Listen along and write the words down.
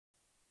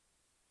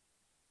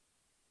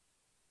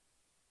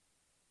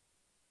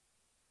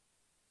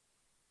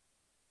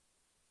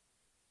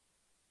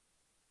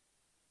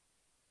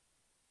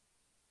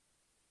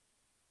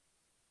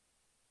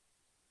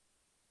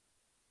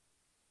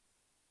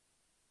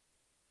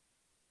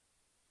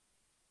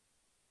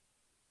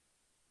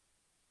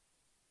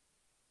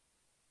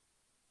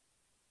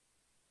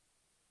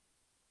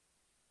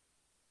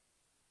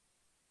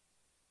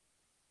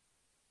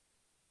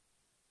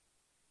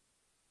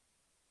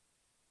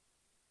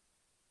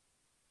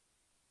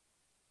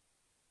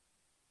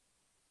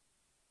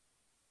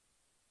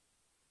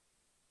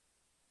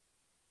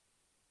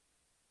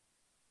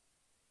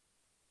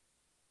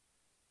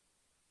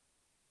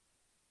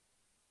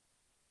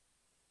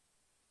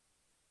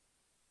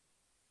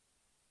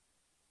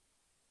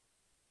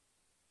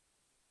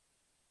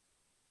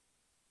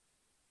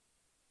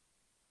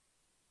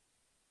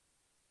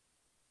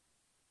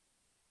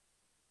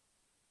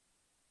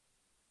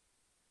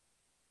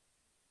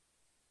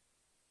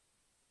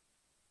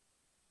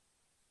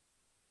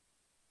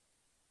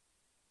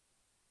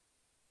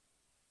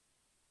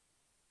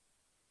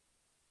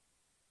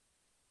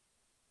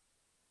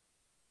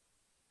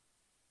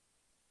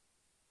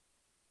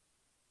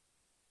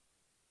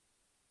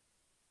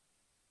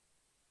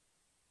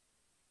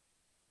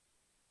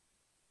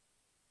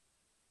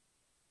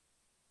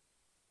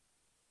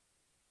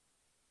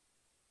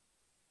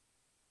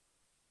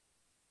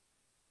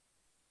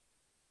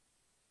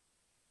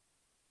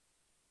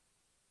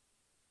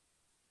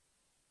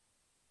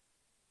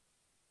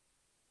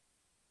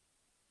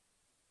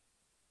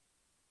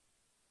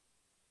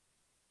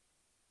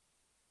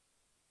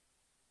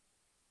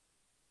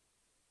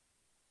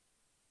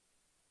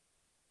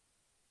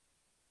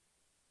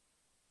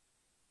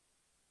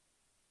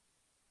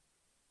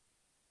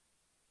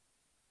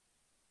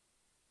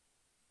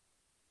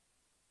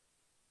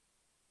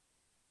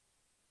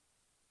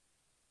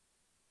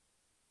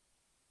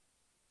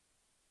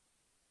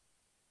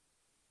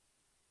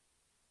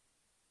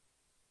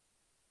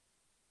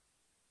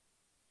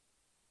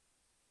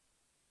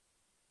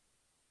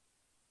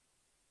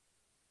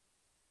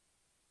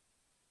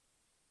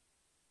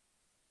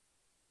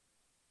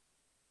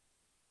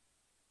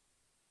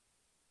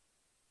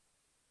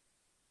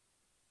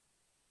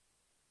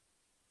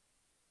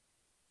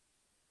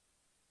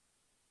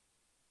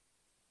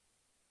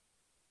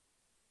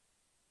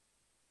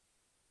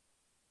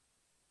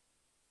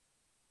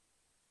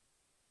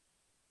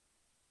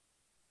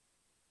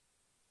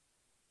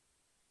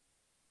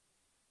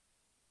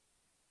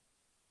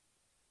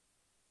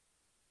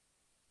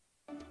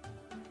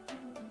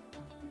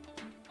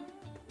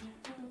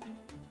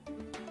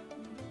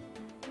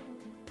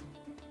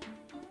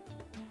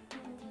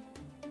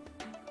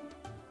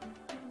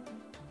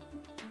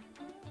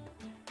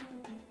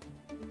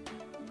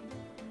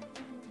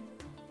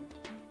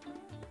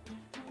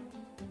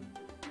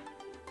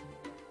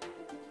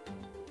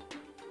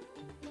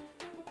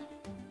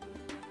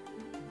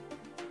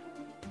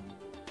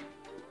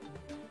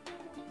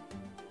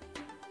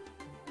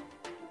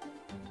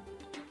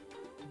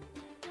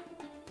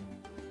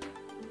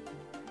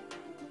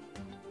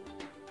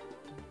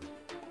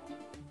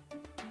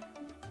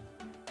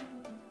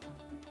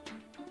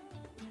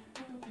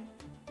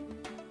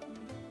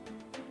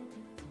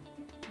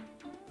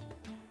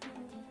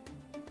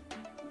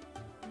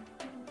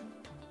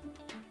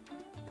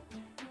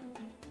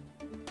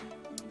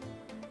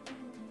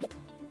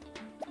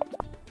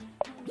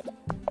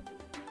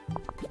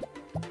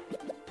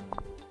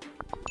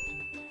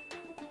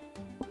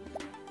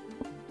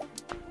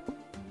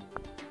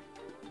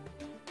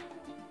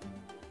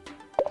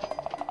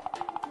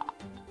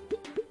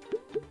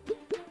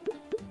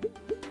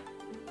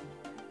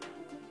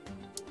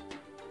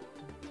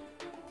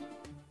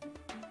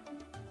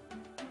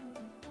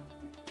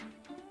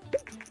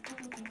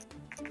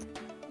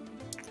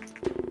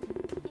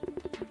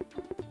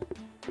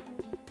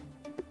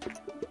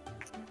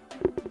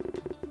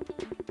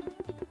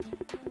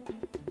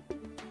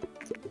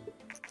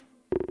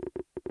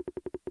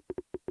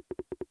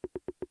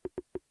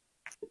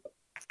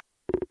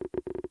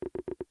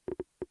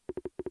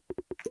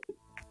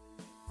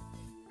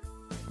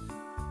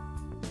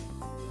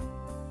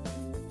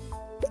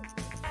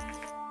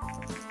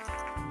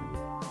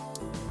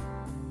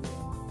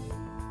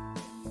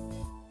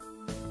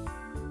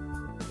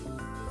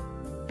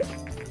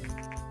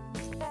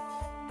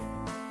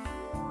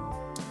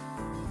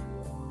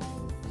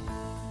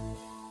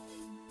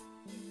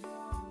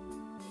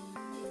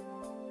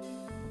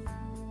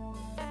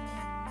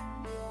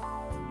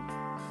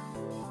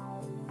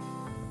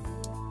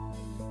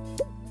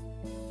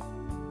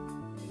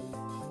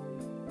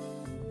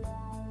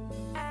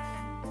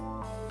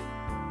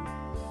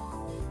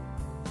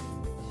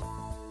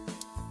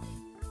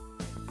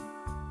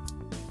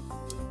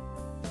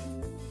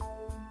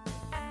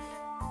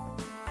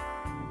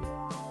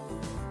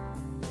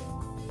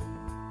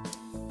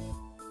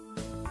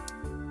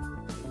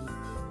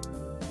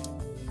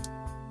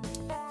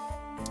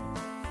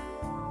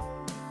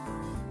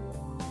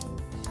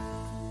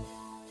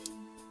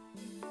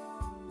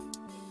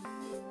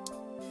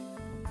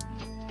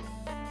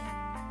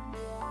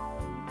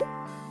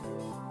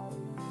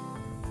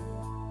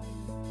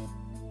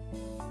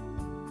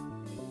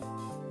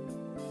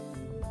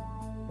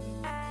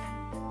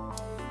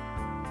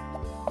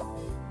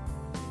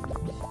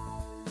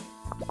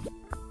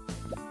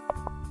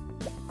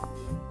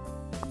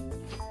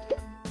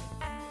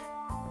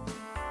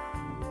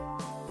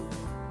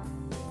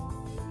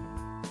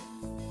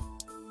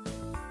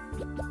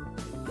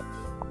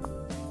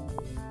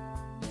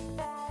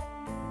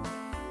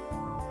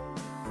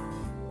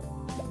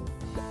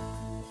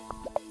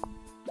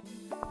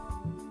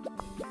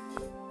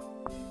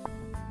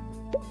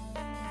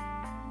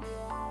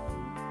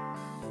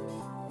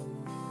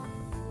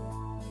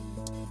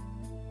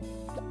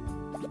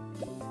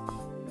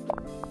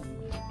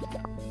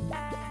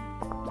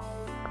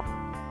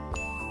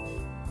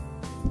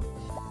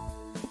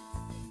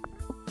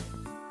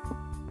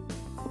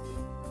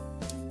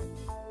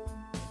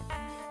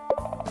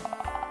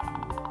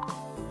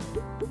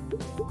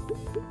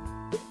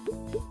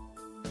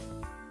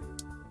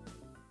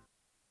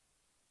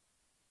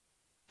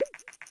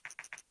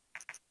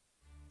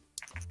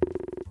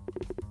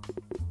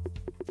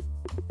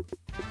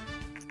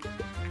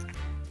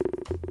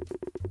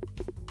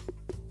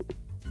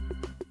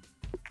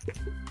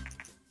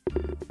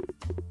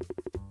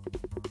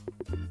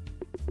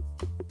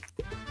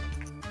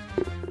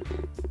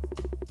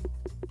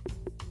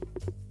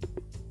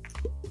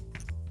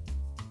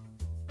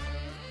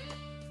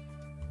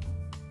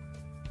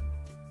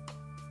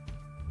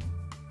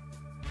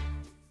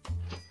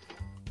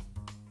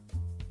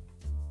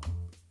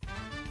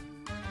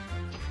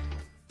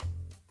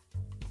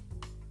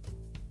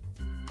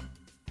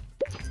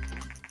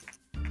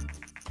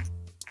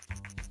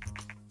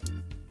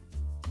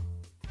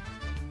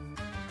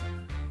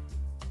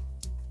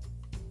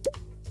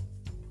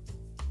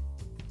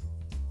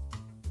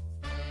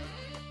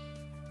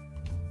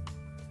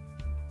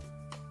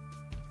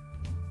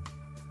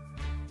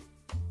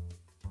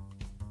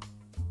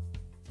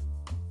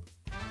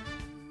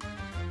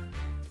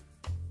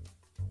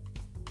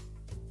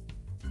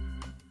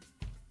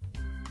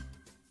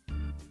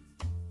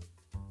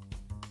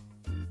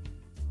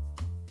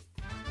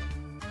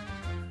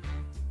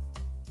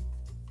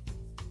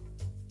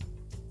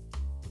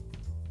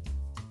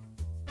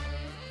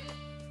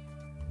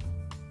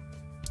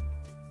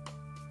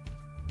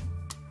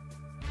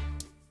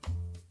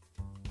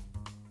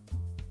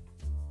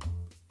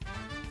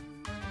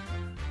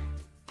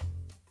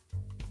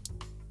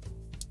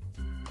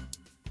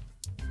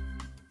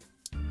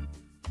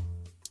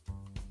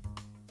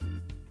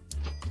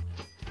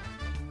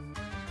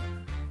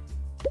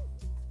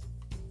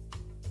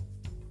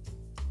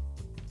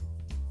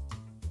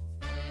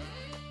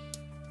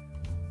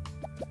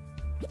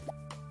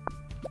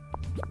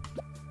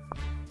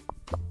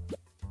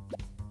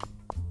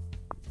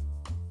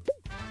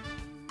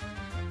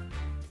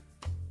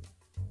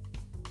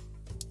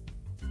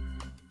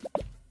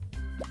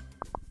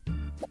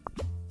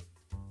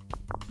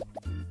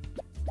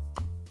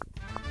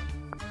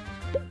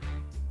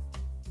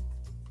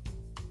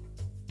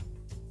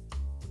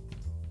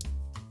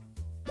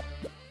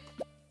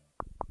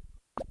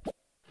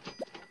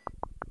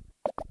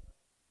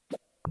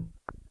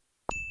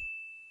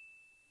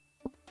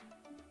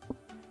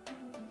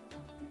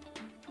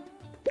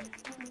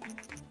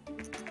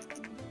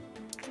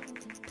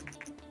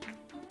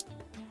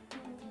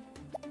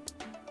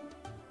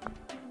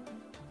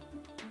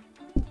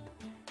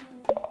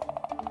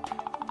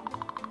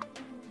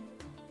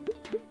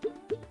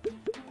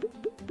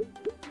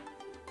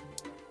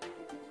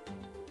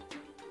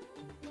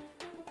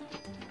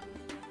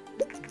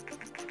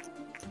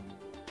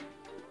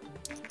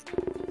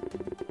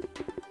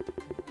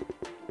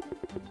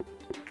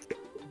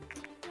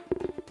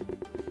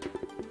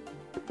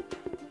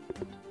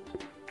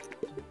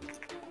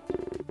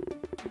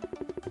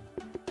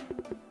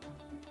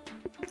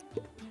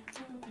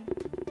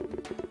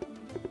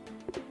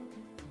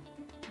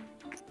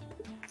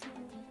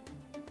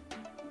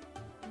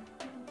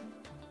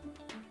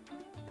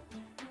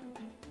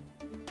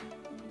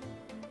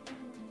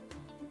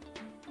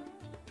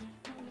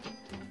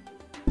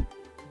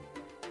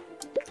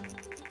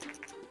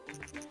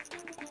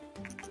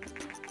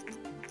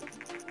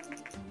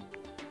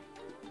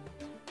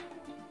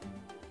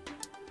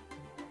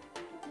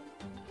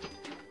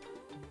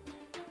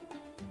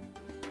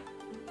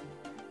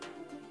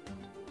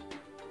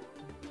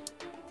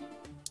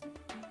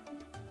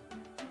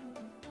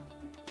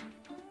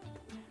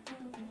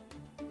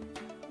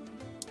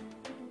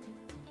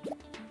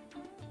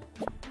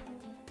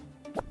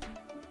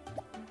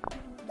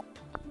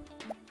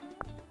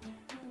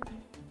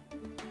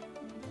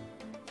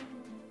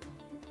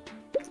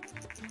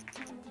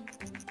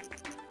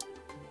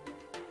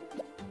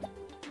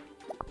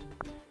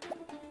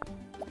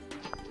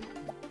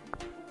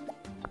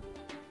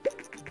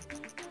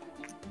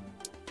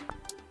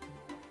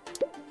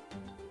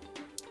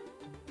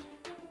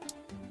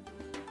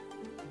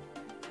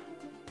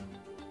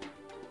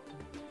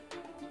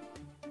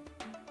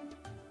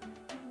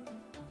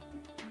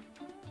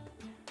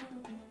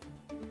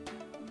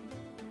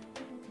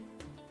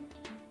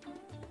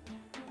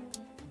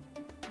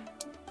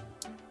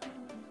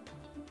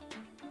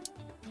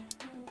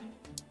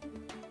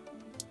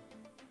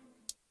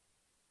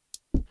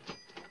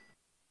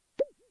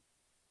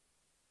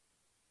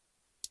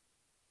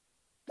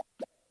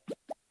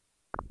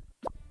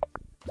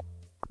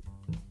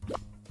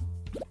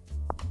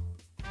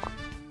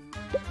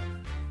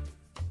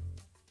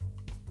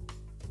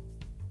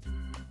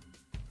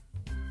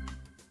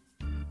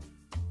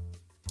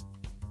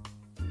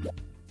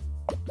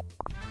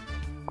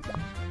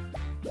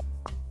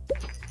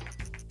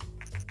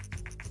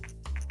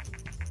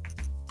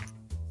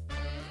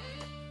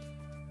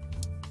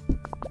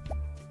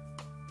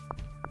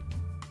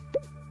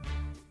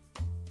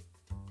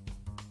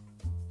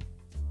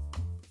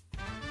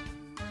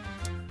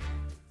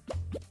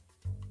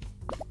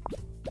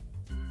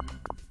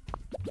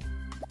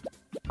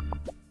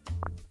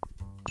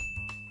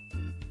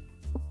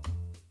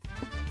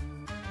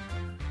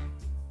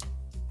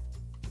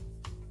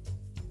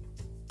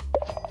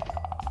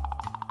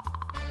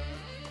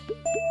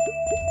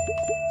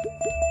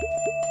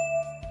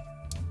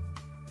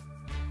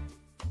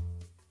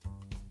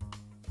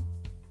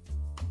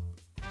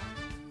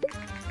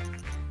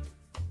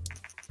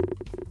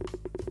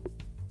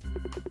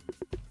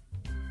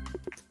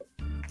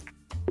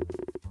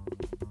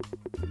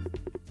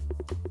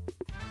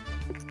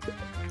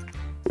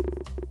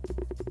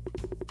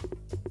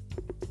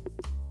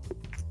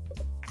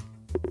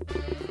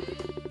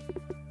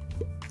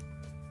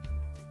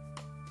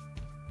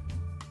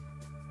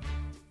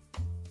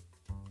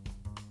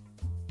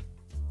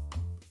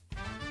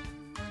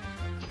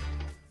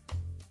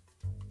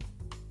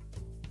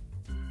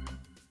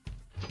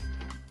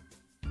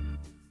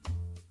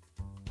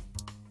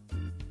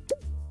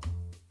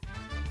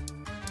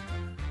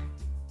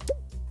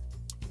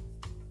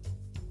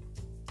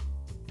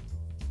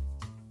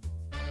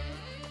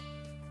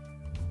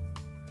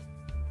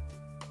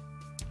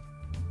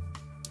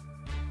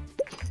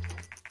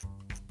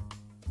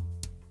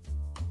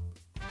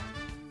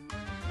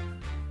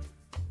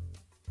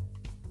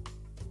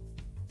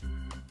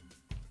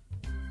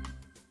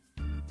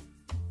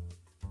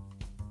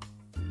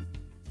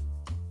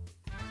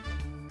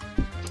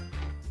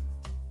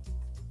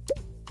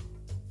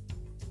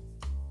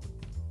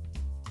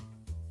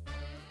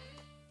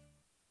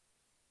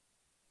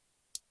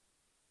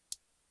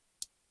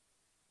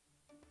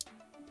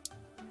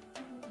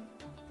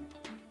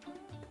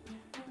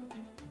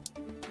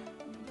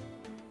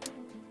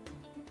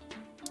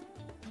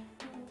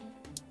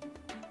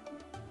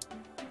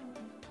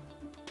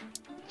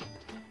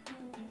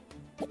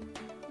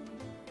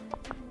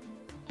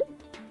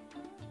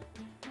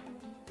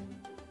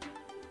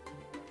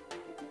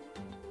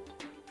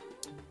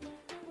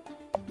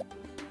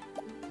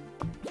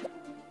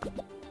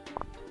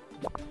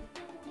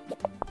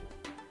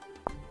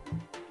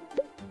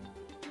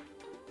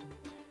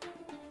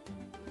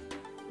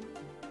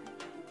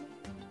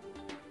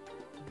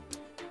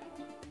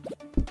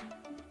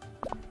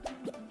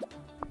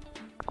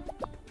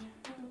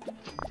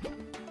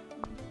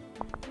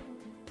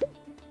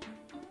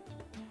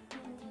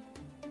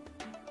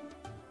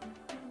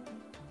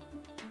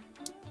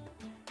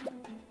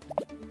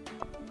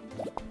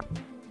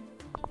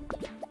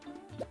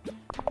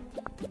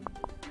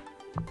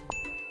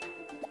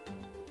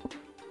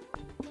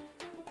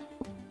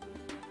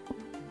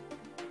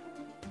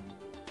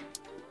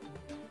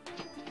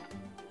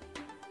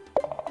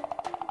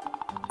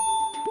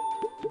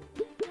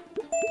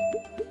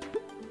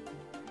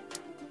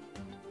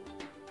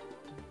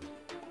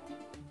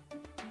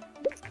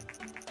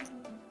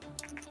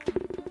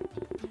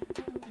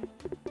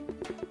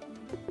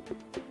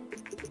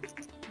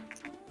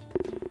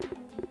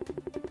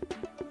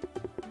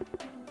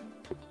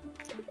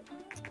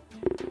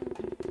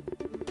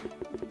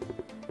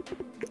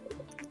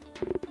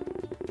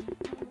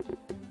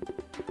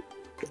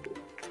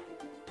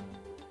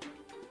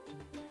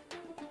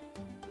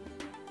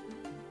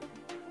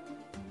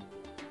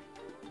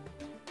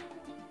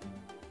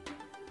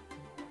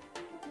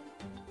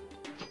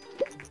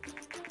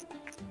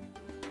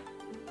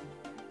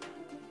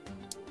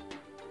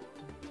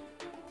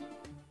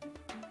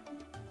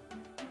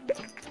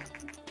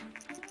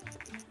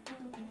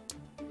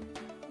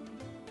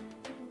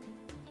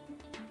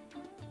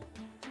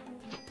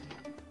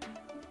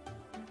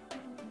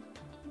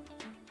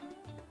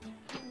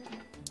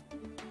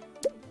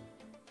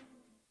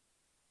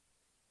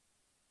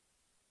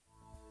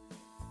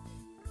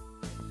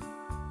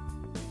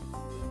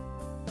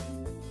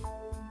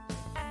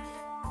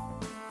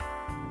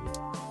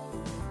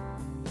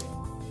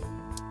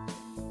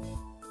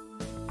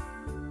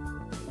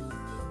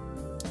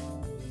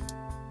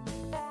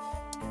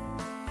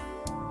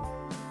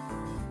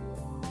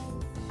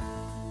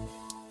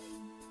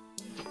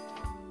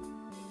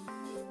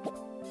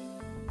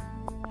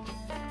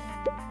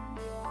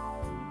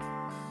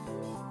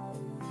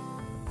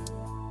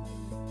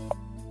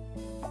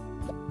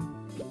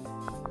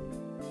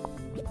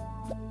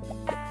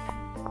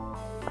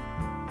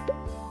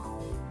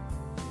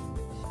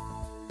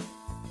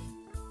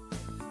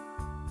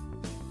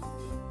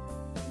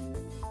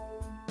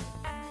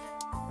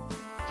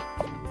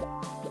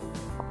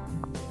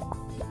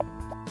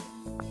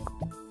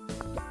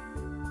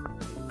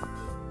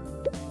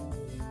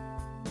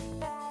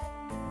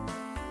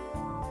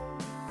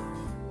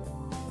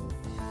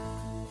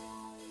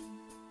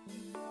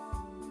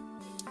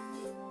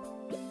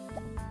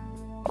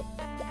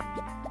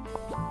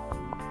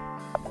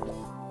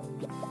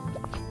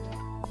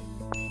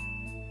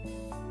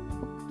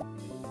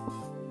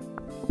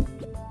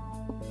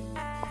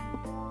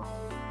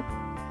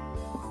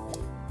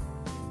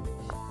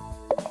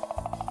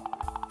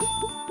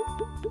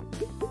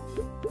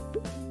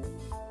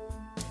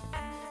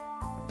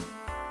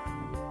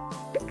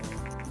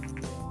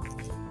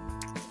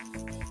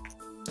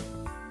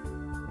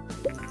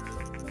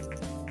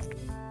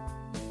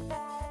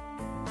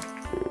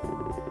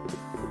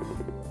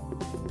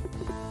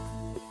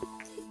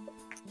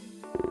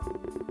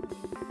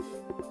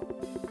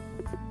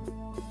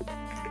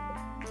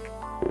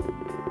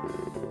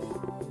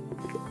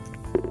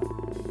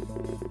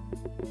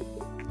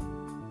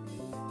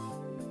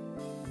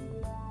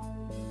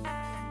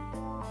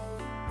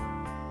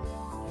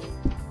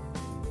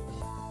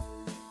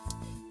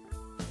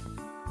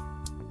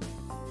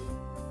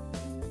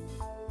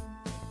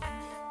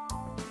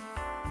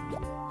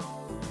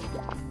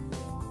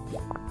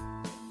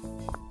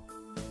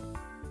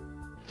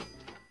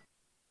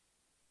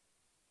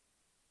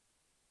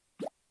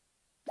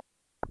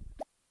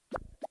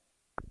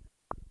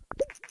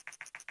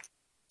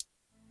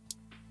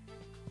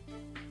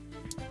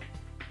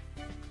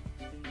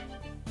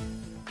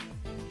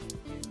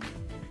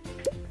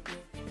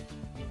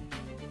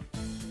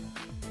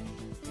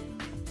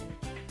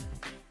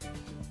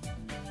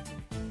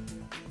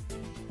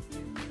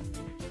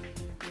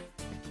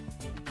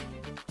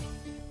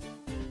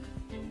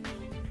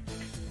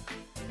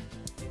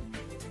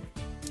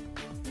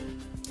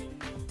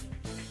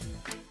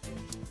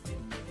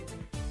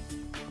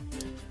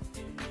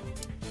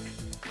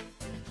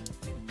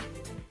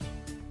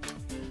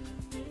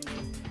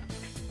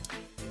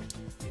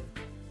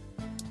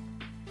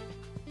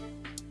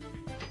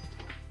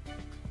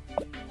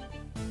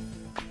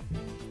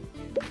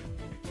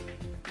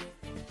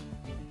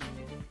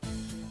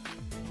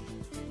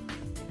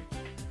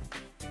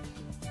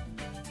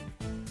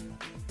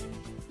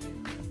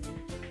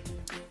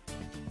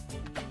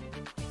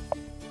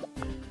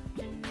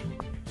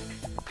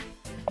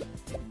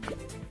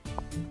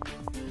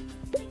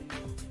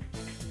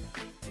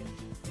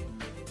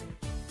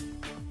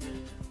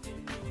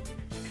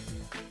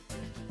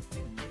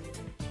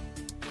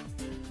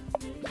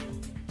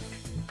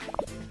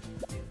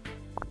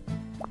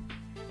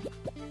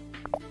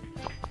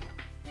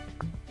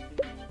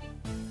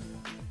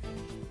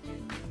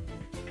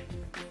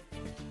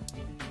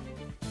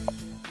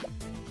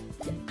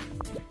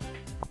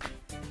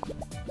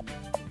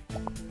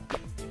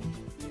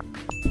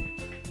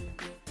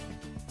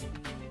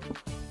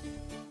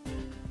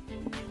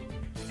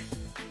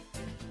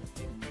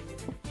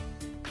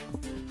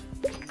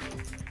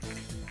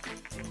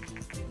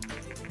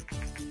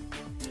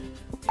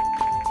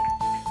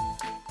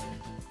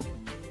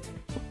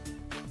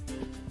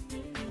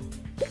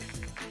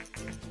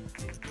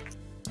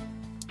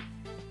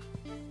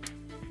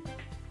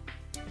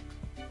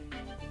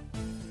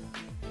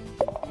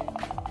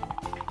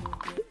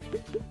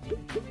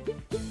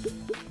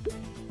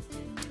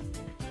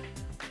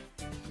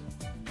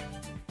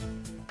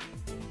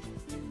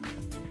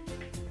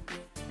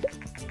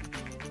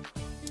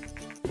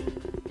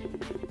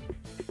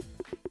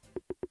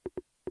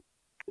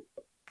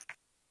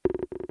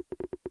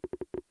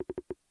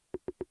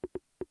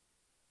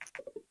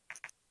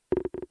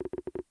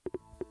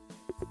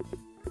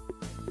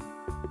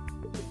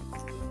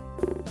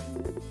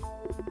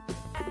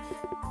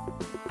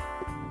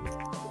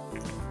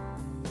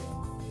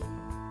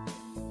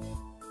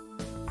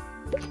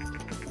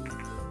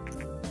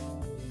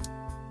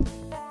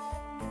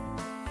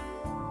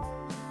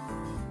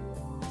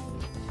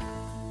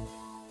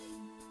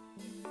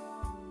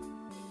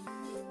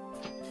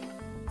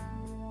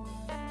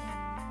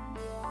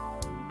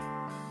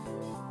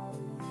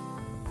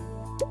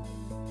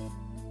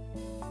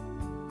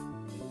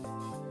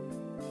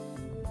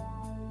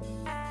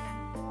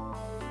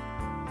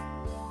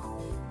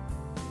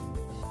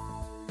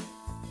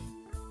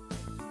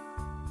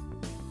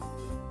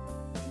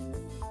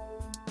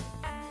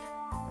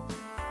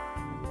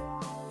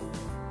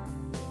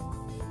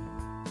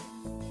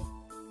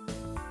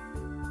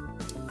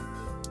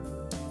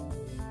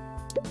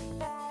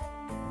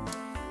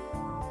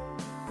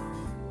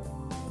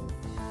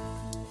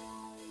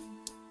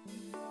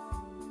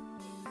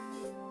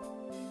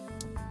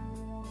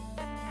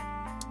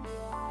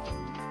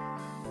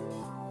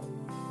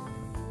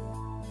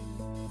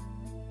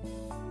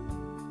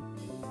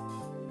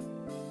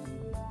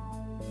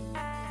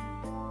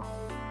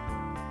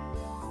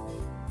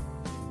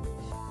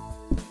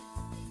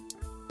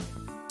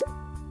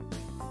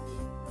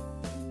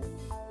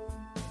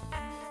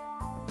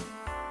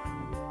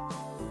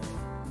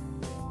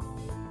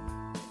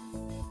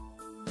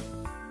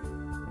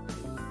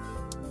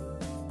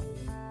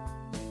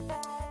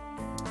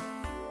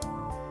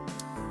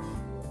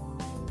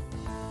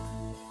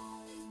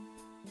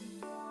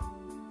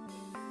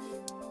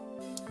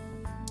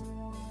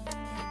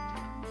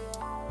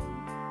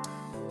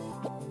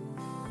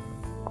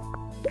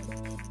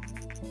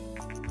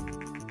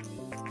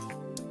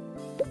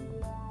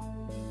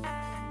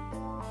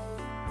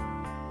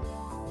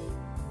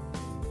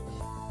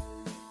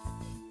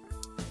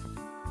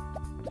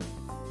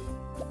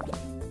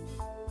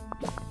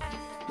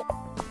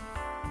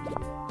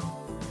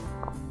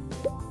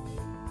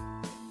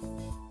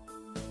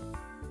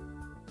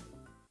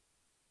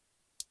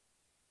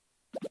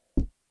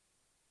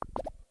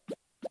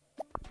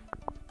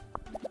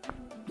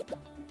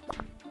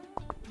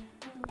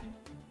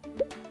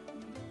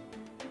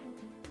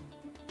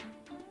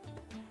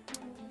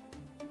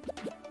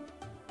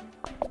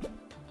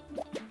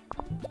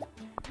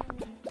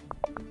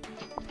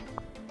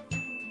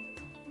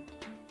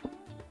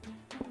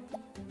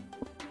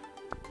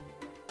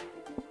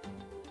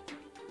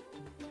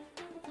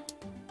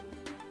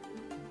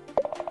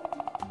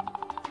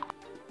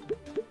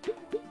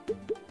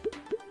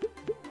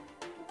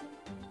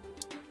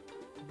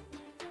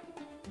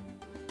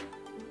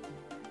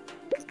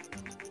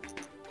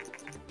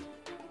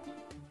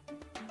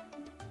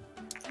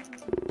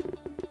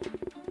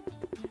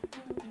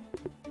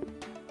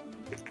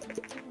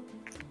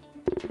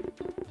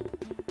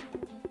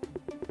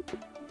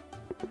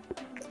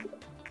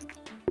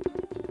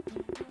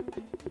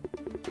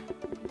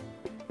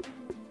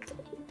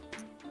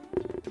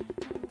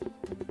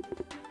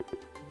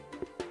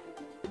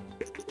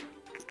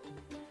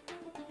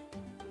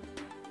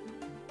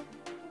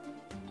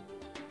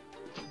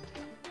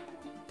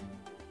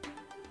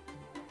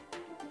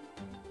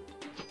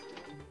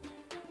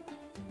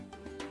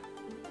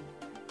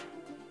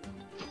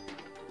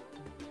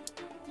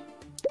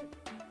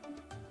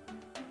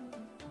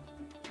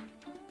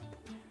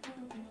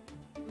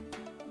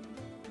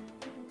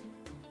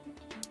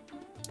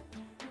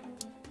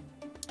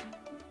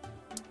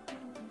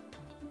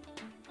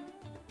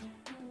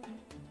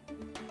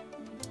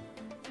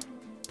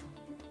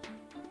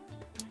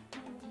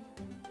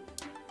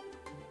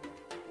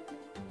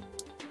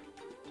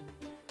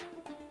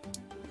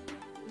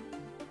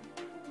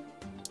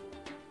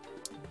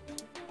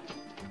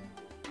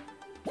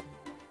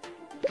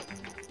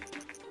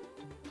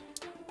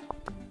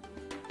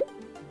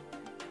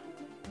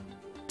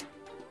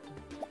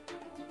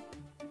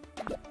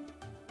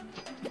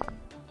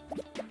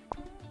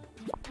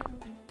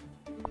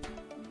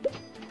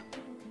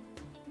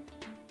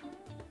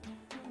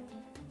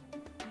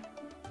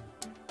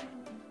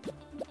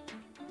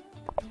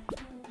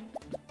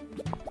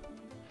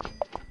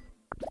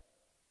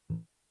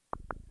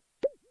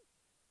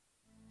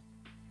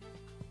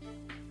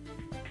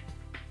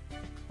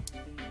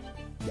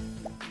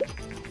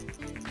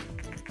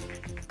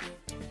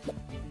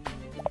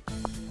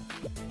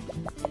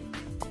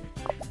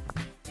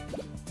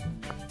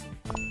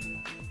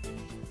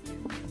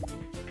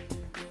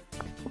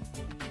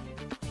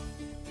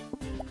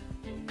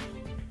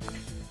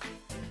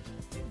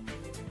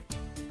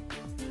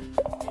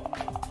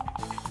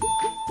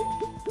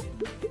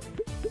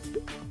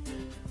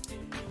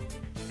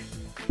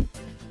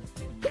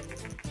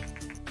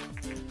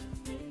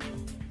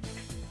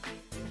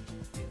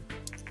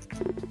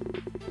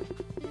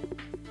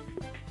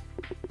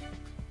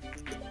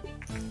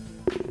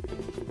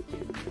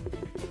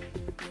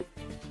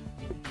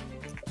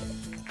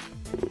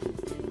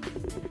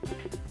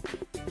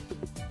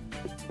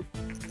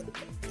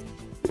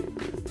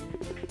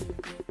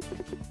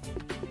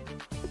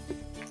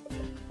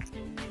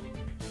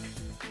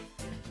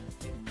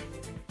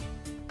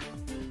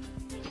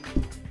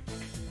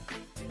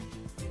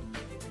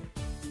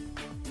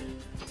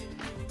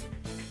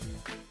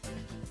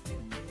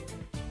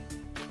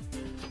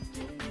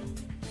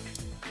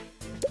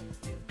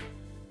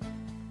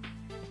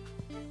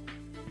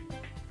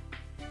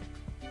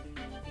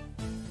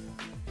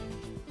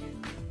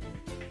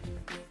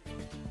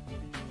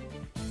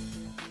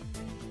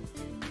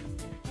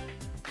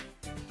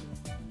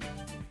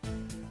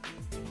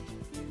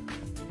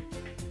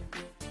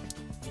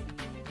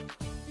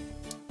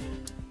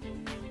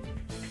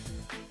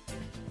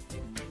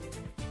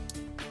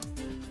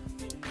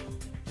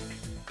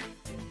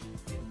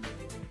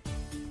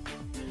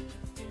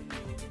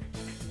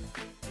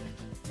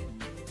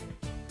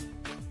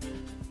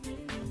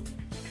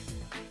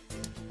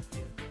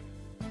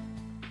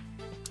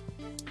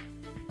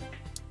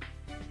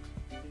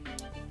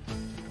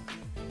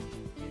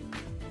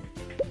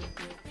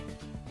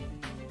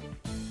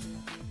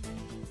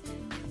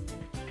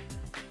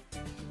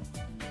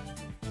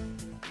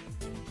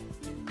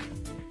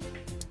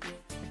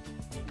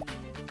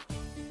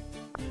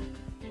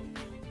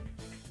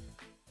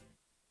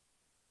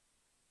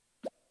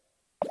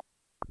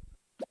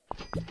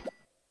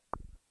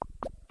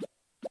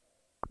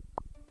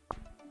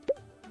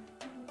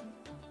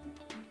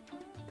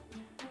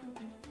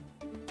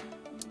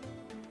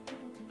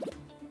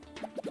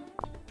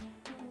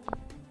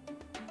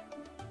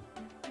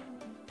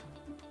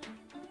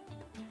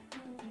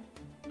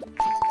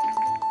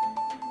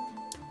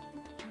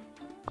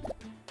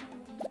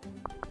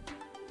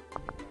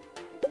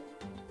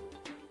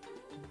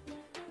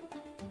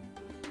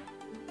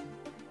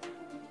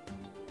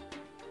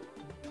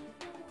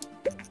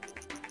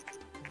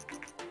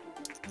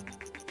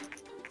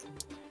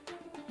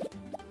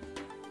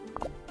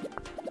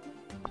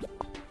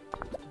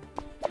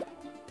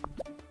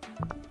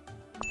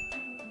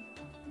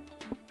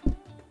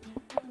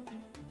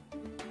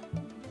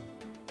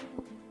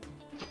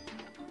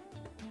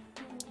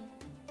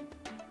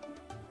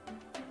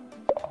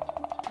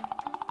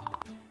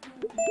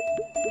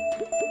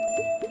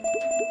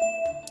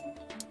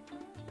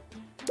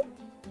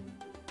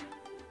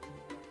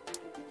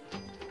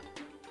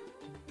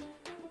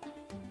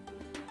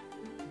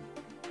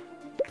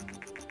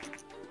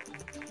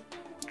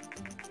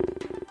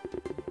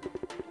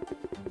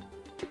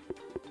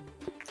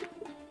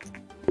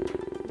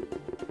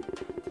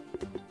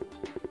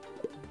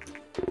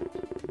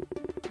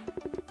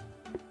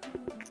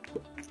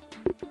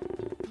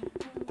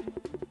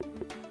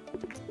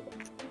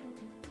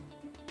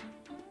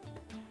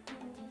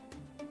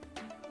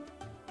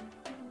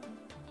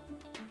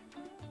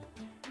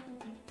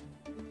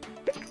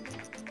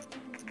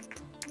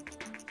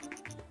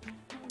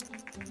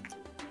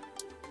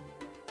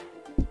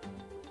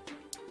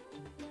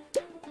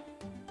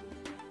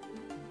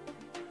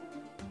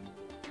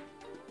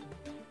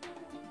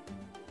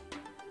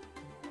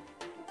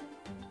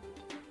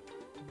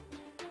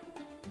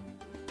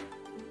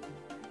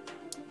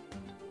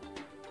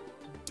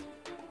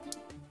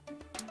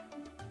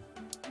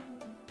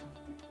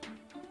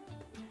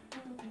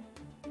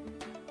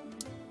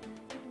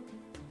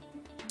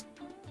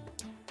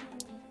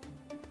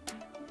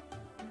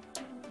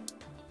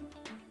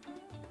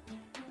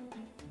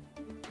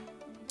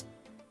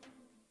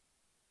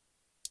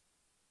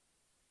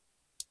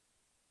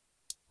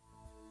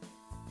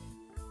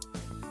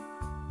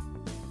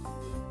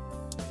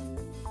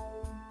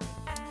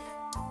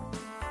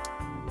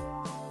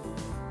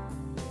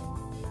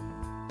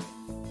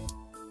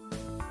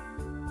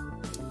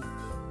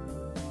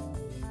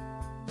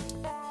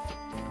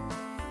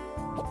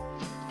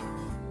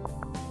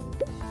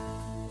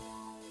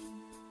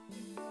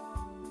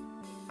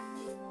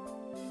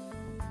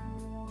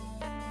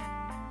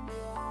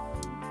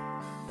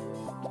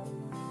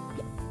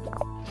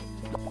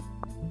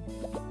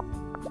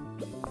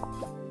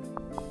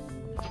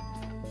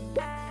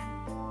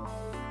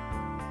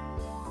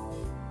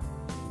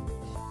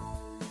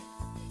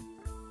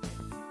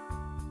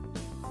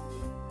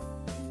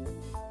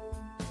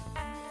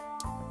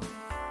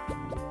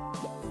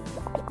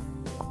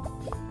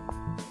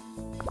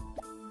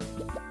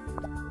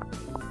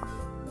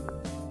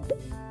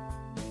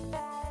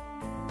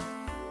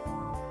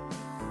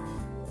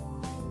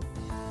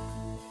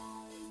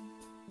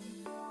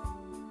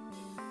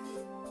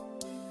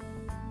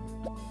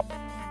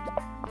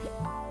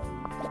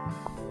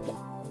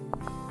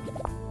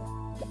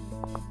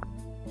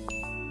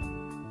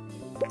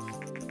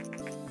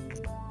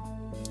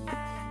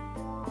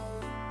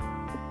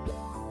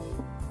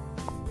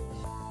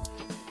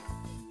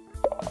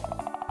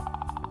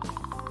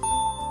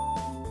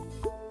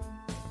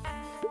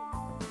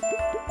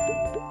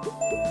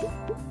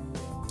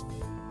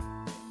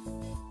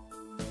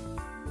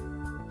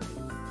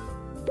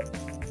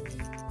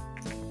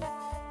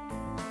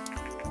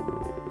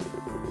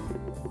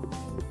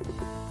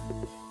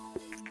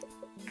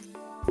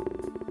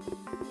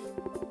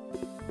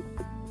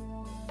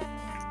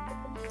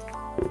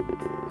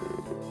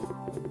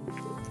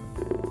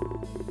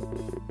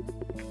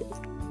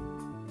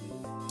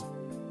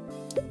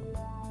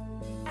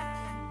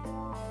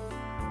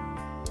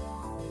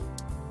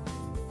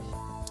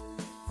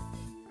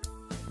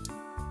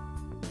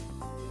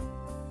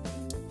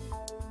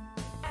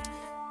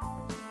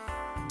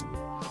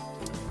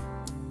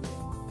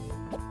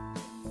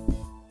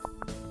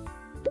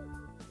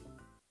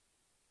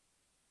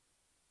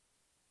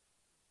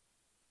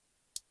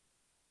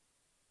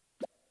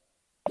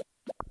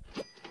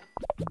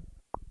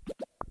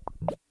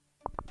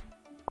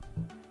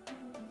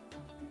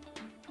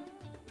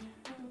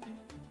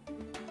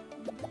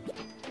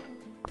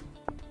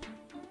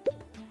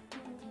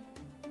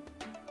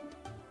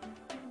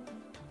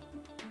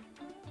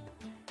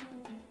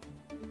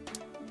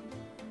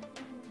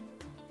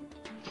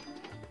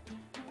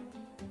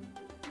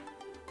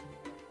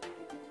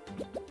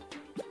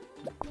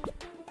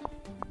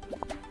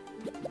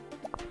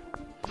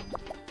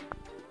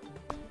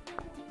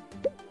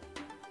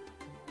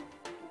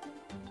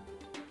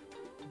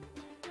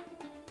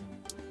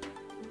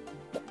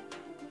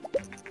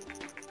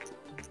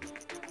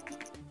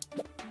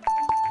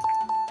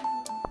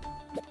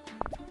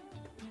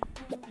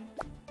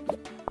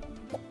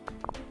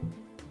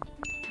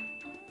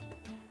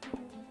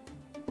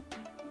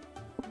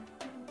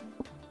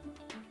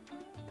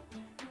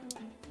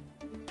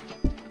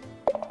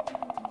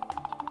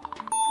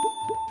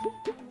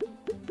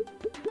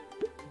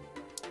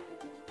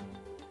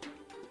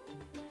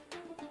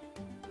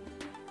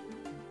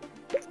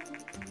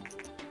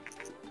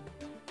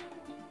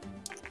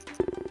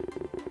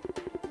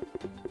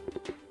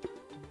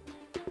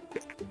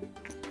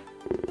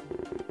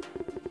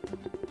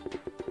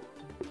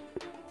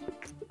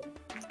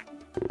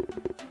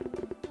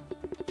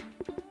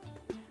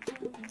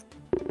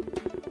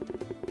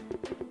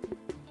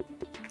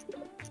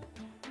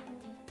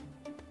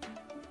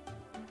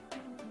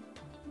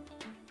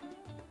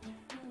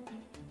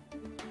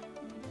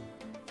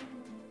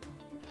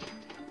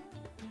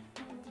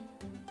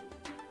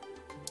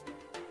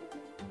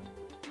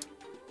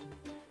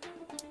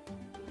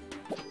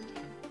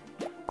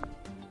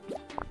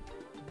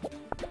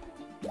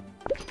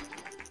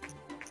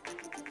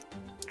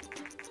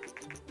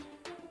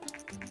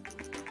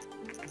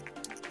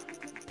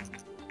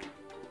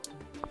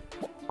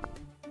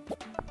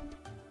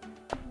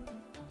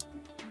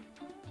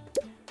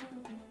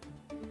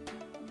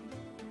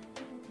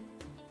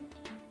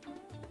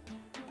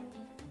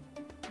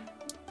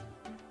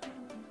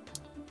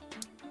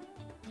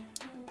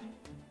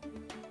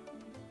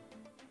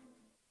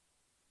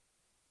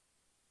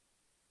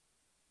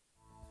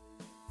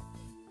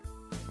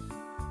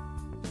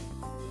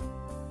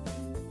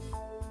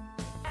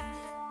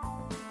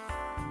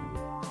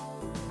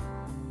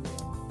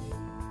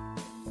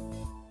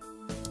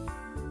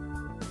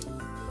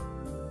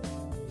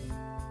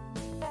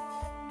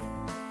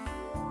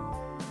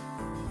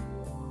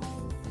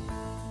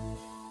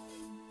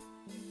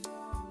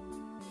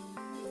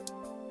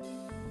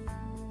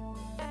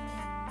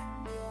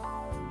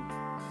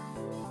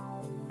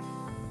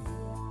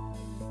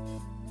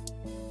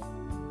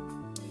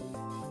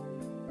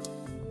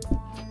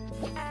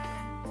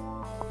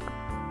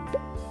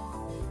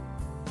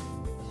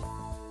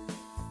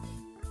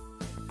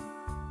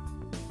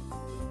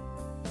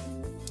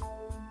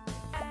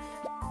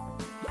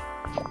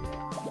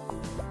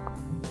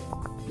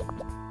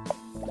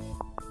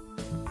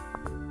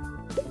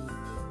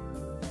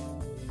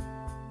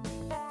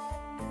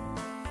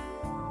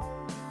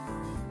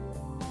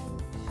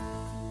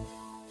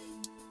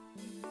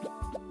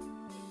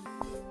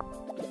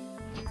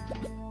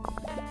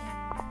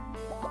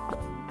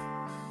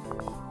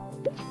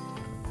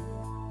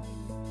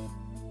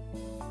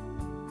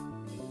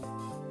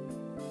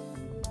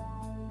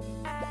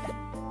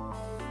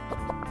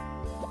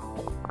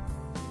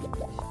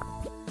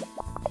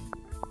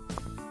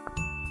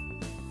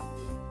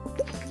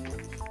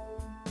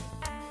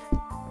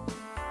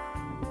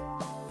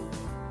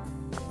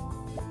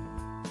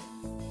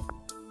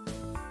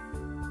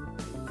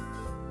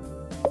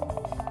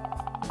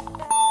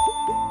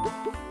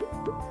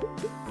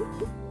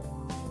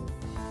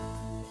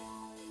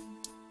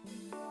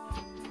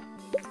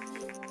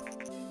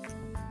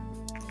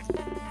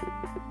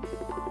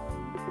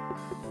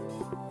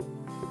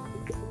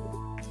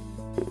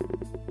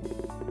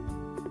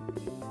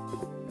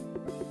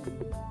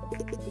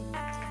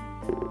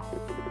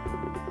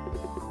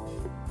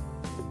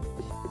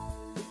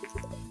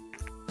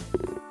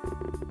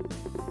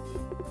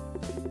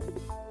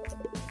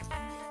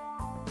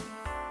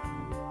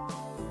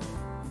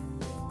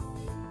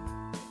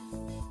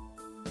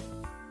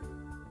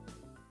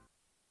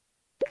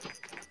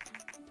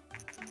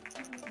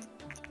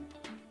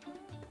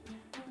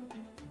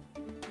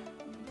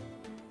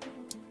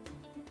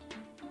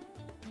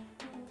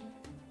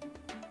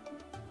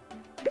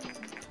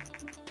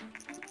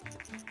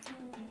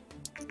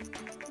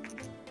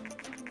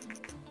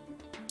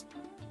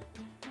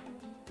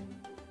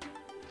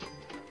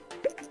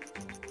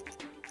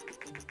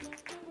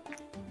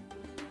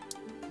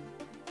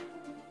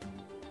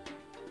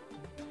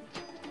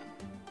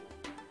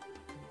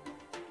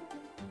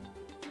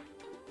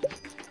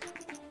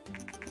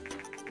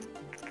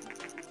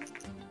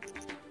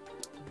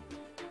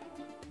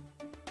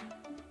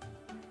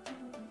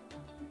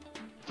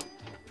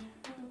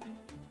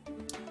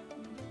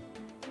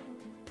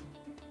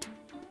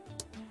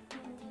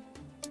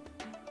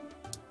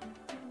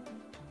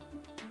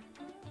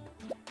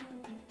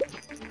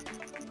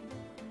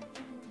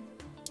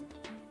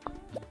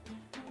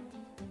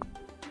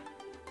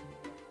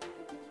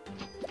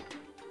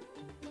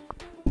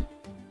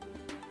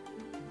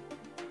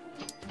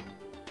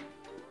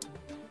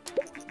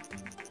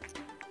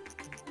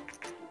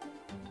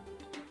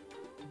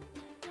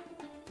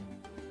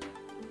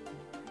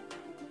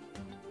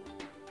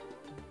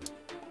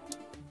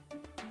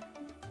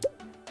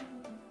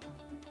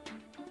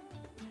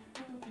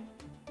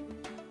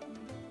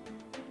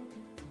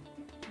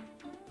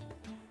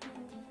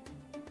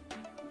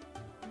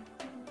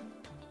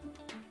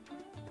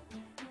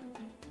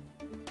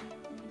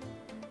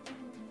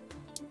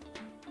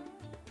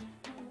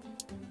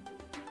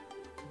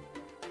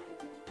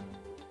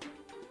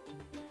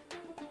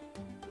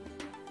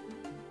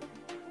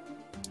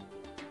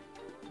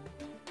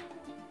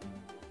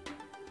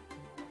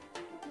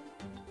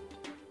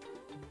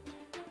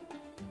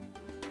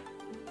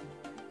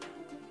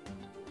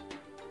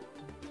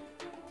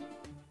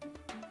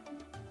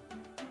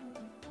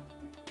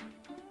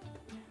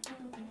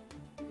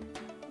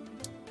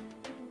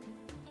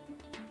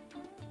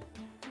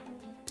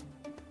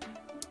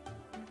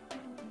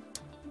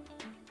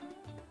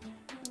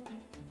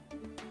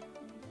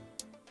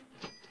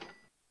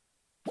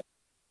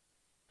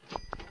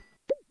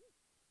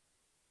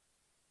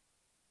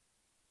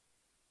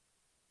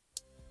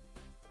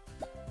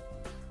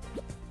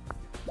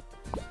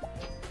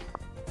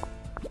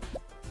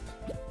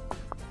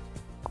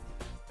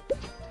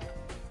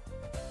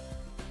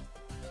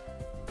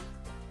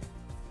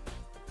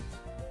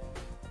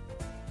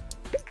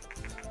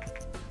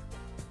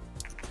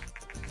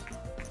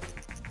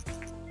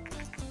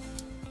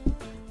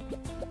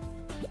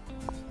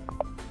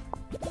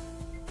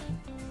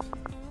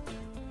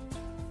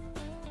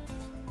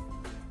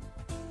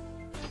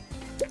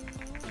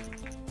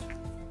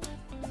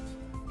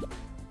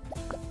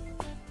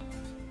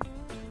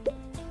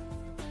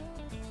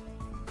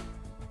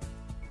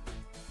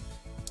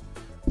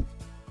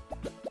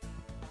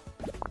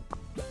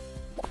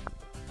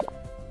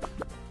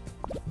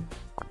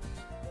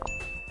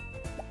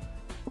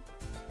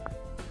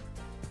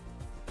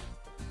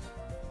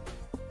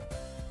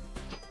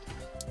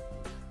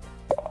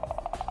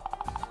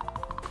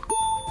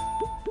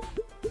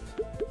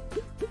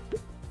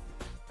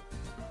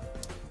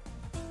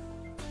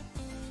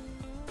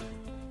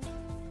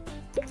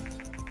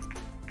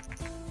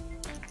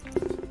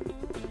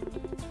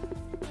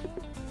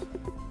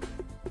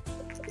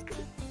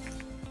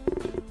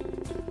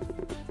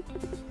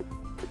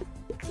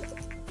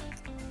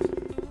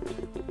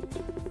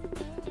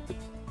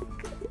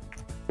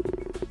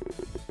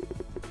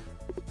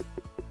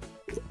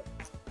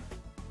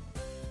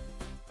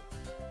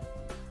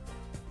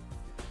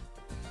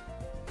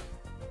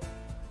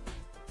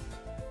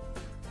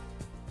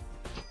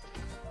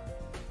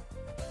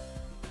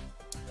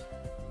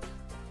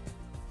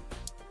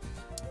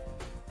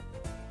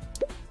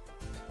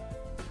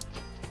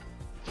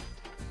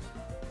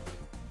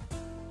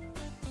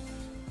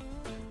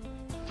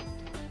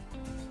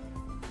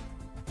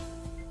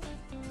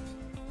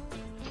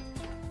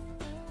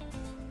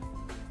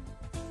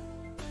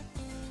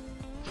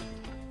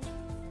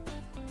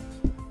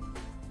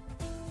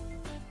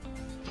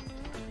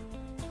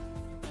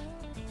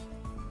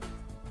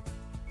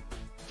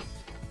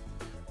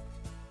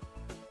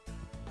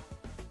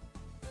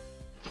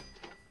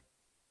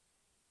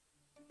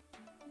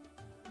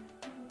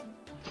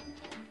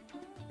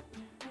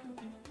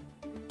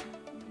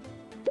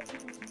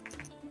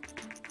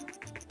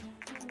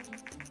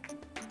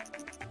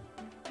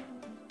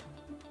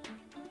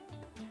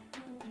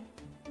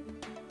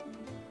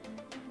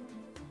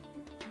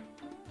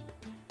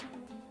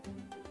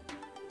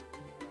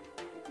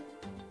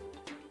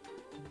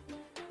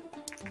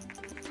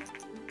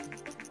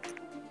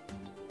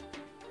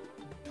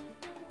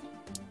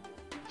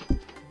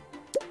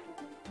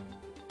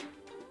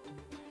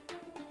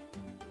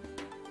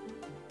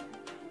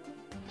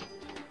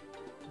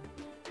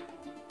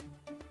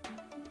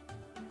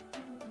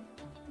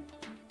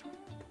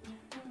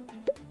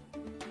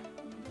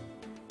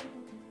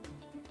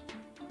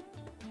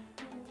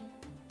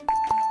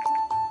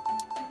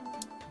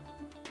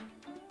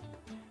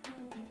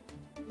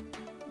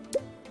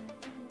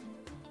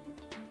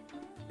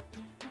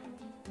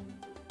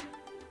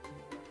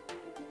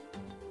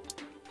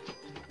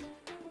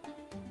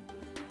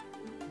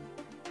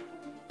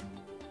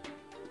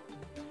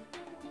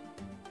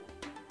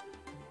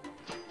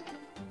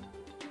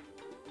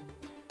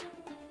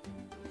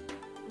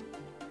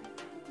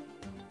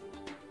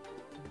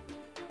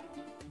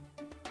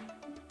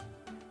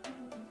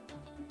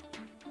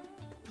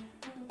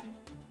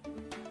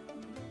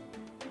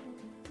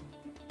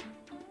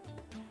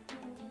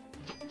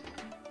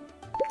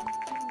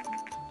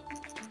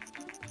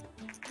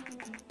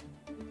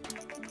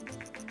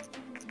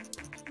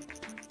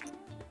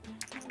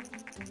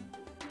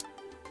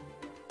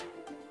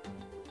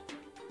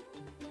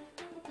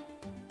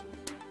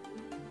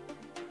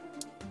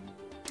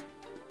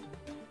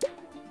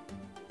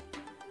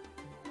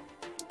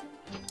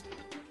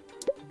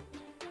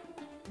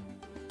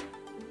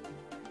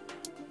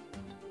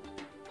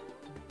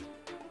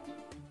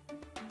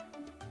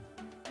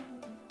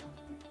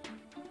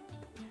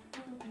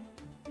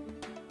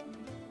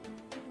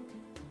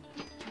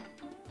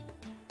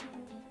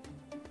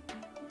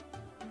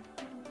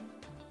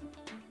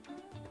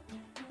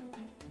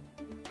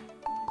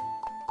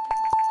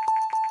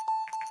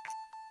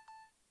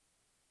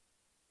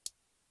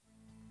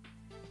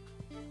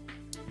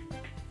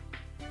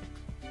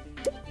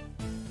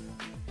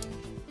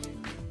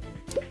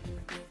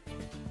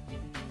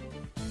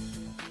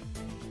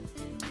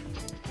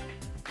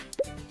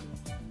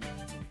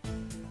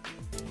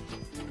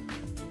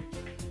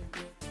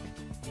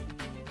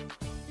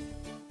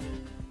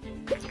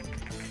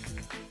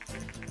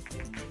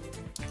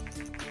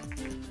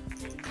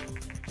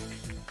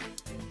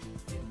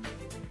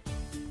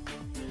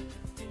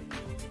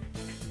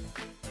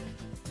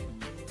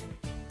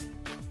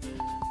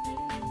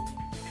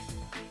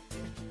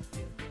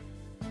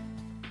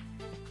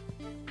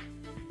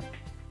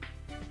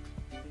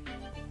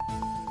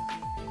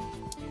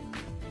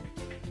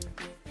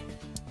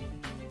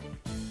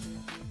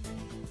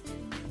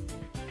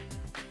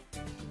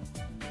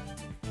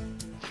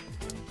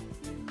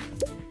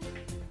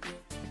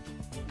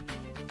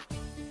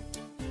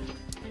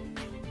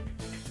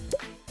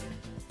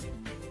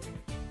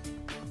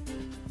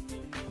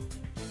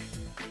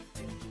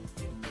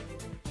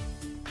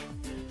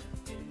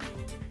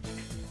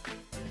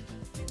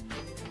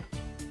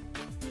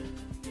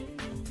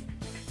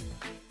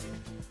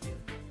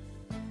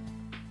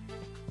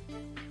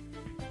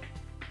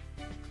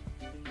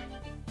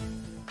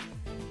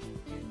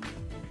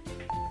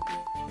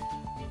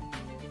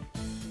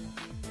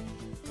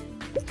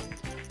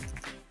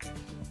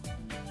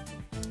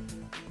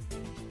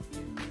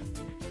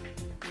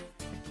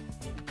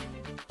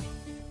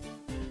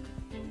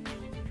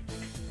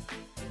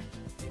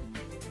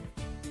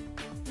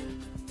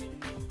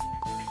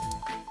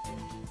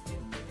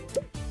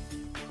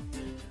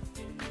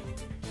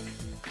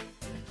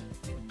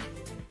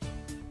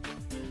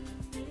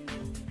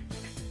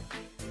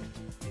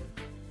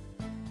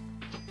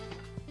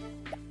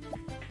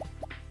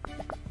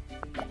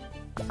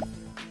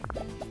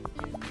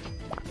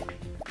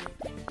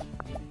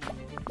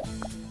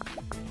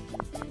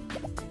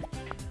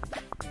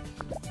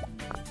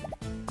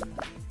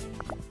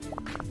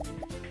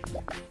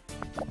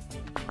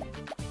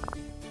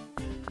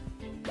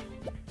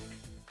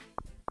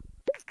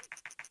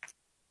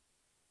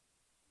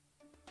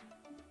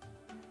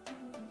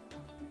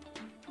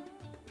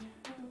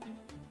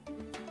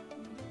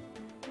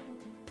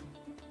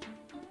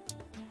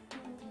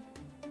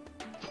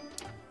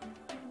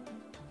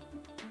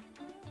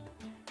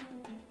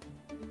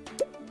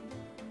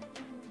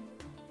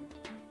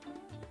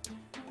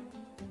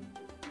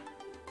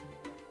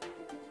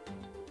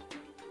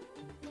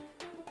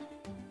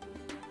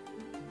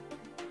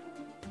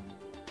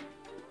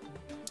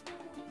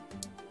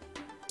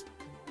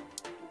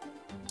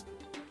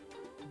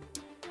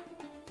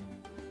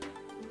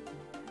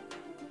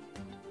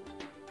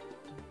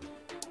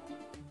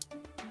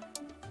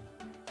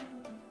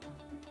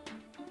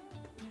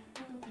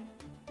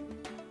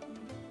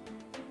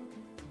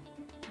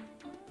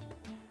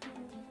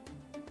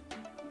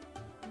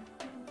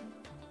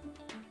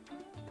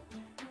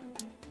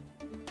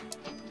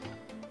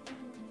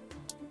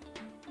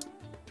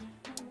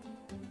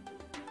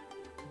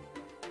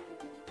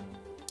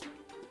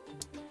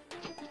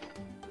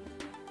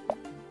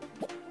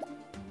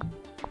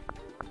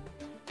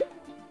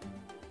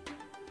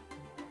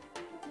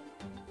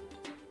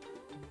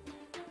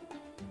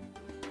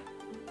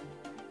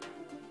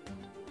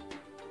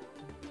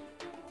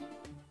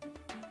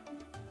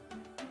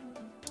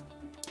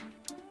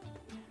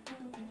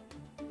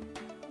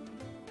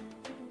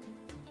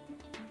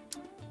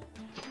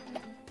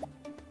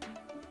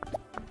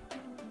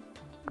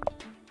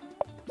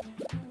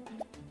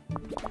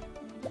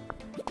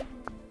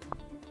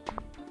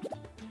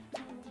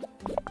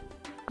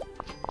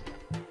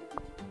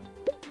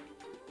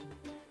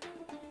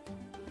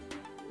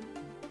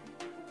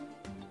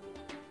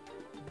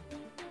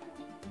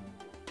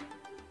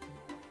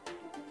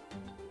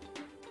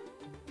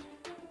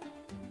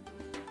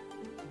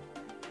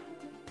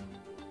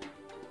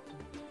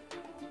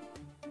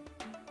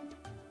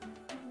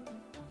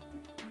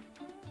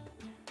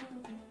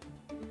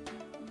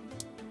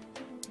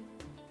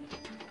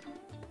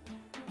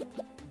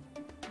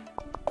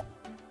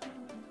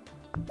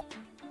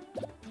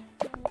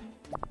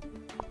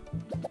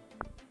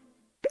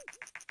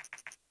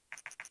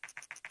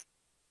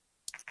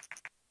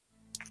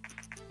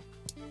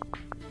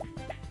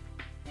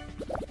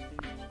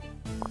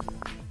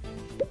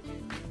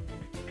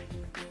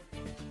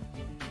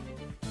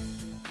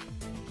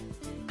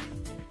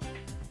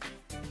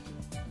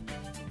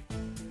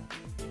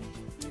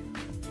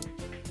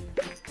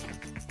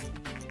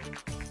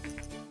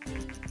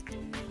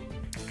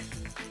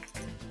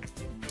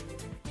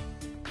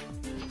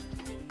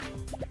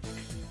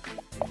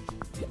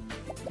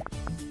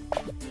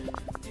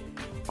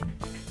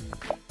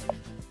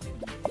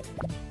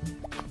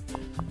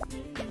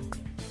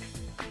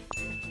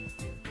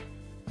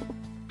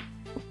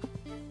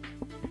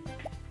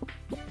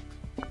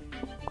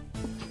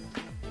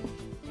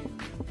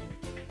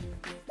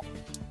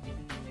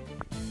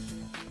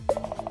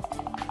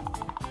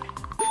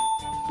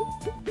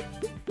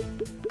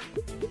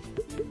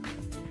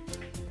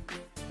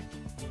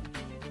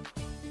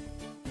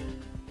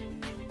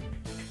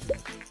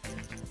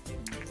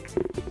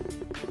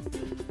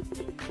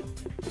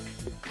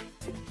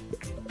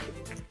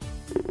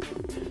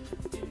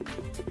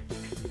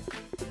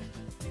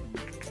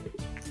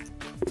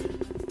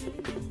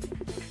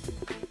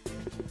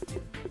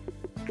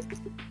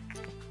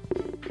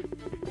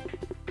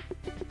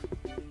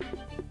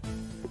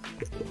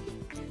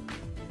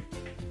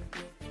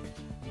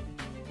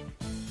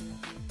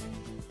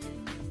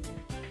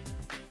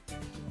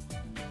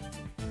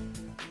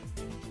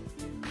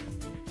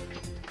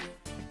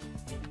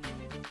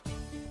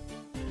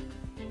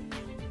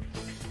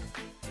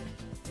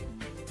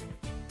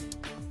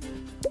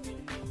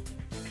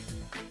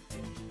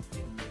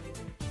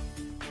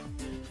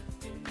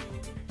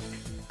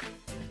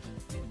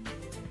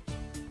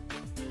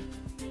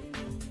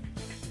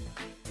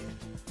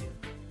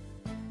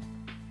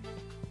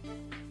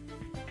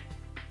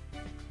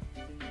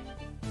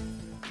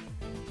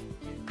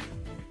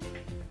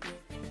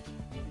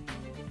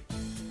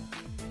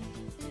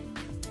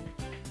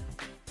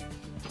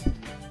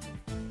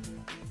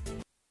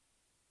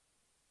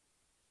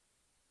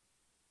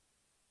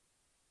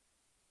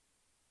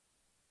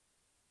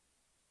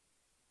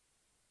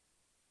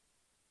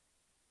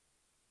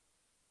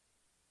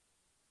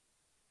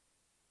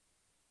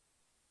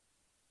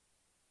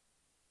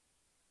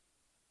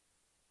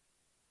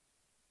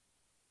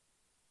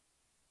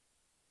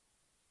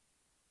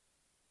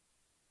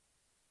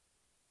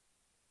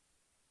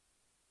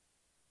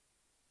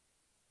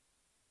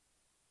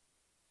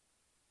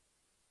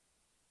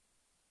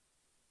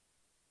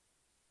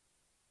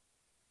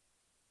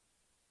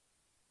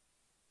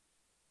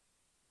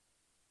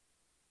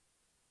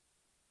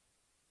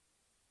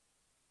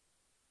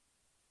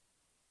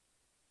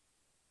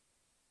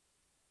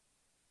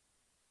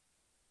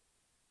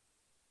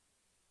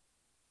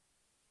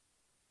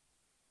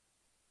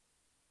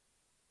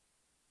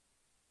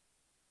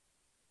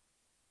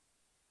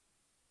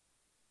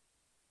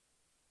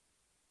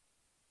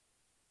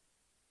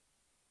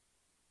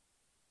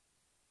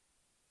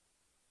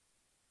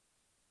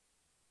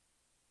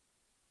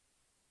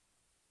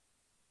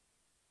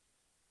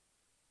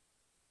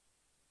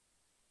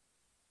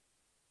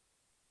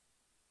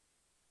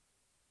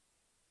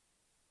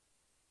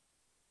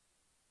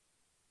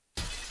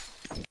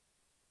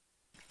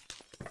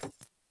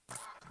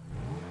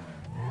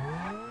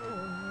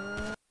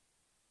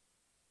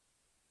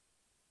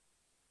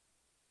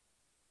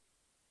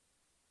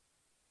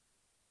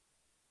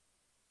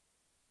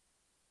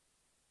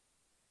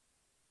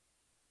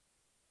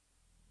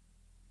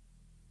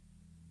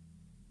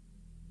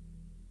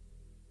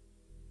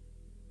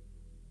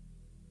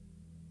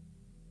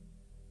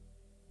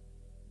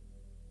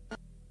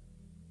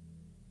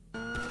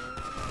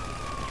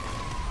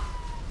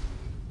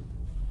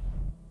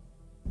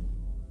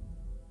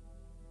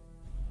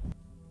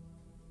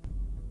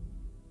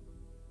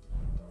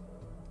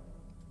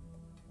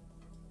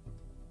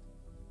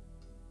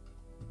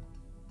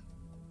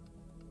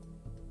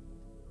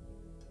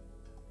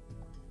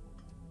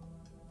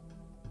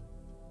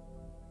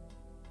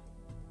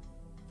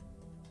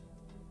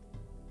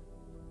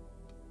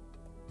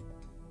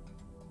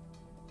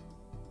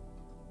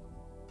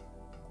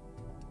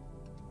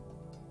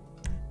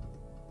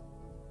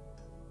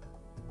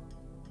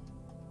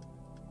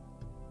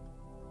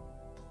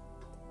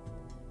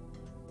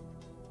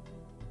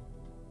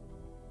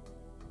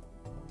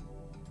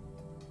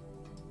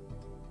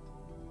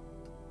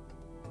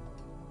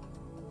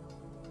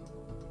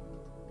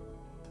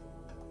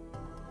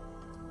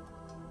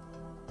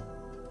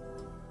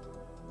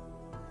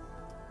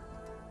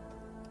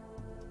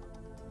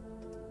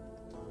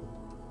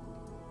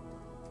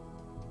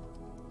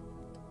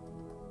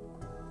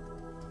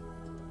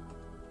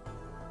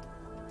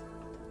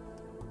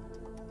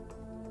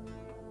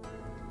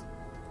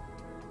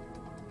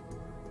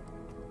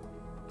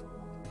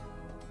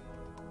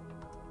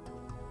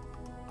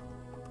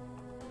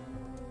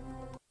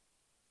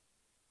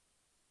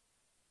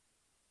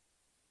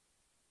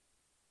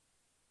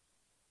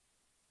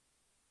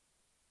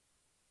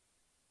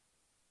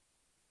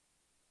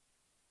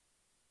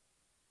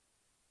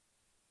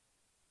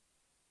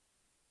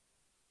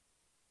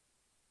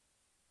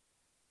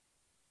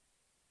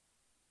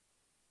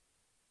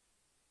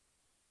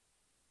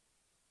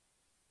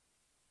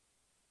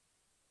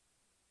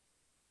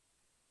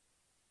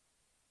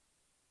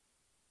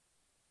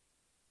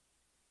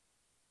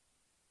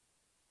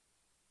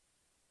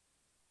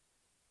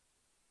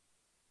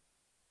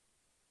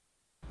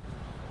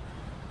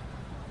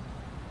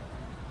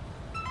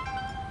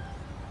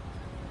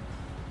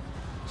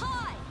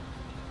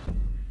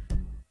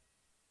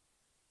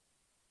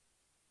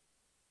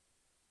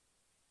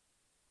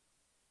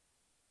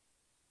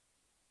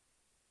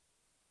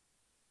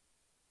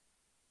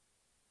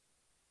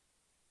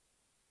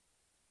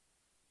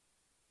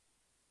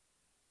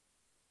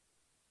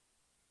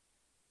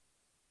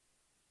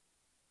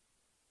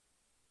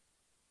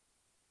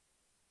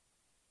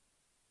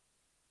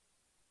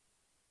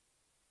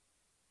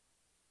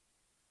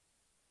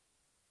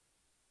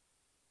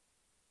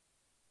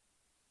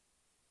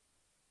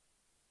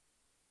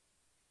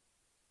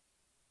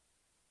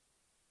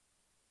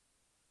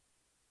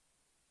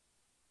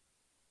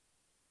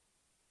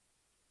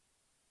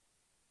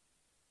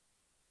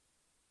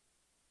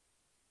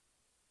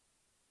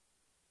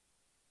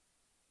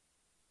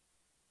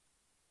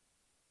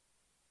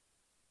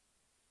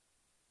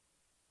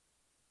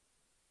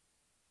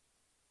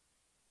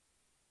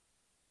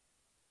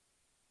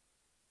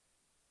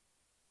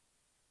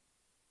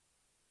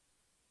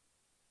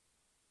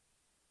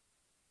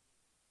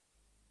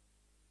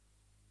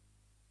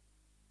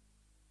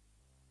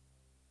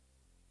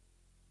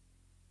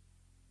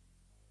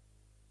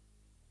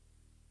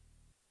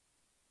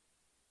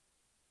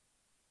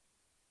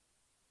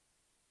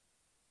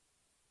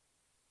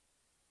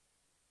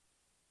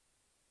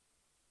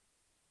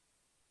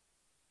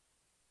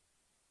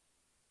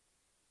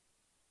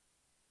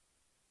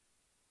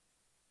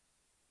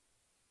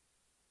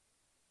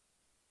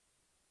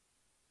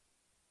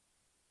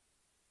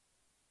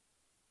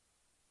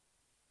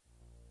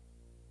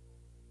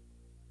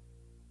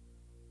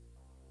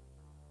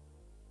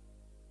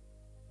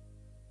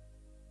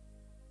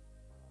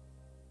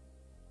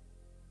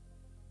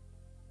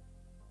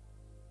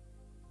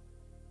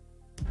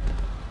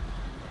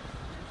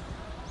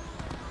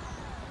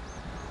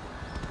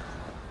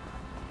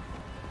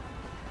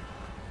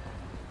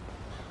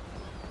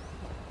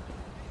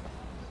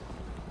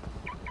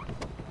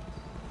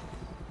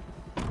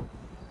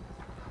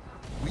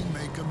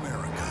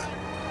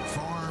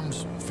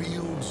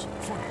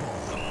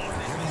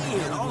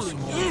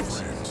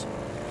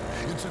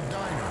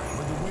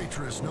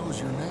Congress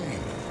knows your name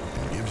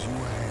and gives you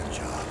a hand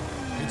job.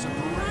 It's a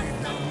parade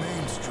down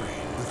Main Street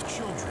with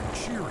children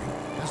cheering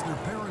as their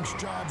parents'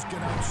 jobs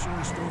get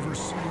outsourced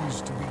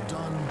overseas to be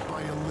done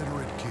by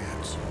illiterate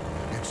kids.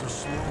 It's a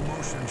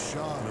slow-motion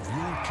shot of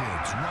your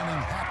kids running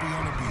happy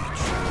on a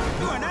beach.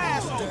 You're an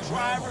asshole,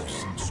 driver!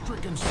 And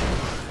stricken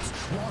seabirds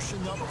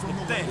washing up from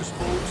the latest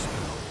oil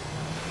spill.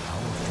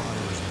 Our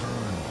fires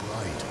burn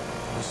bright,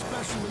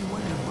 especially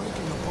when you're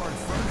breaking apart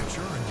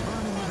furniture and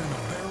burning it in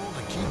a barrel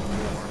to keep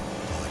warm.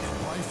 While your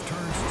wife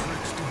turns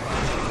tricks to buy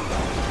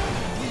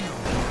we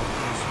don't want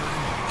those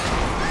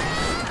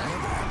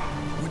together,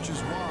 which is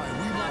why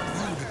we want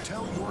you to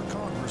tell your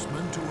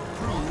congressman to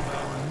approve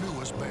our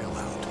newest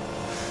bailout.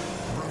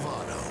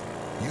 Bravado.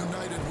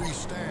 United we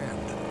stand.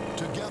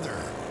 Together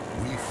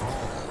we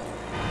fall.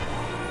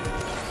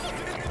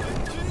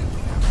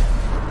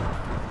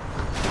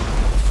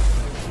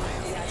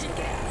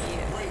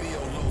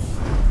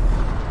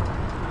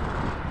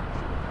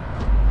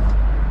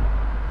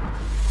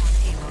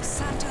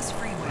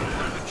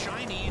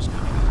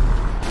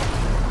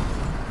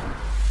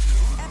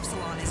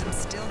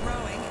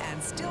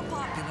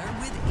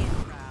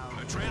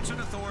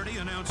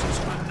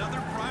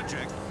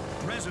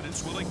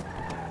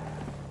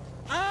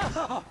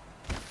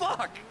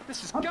 This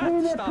has got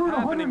to stop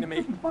happening to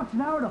me. $150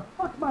 an hour to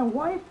fuck my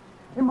wife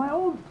in my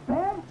own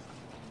bed?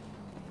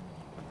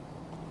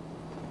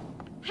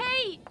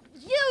 Hey,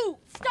 you!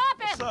 Stop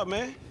it! What's up,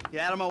 man?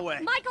 Get out of my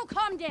way. Michael,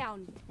 calm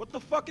down. What the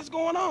fuck is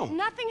going on?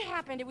 Nothing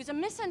happened. It was a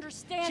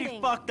misunderstanding.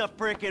 She fucked a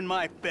brick in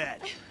my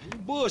bed. You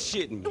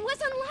bullshitting me. It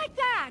wasn't like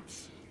that.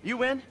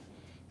 You in?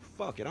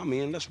 Fuck it, I'm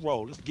in. Let's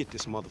roll. Let's get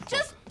this motherfucker.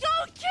 Just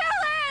don't kill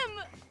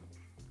him!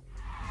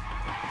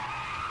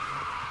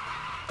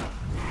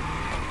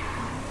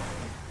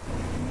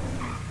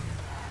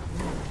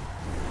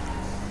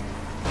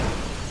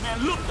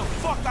 Man, look the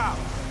fuck out.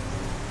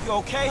 You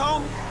okay,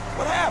 homie?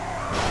 What happened?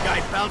 The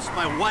guy bounced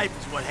my wife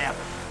is what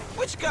happened.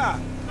 Which guy?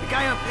 The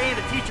guy I'm paying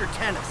to teach her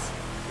tennis.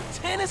 The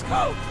tennis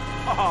coach?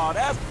 Oh,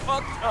 that's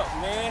fucked up,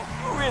 man.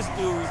 You rich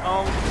dudes,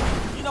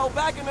 homie. You know,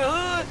 back in the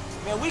hood,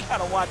 man, we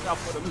gotta watch out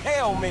for the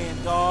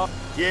mailman, dawg.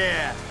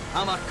 Yeah,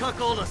 I'm a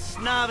cuckold, a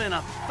snob, and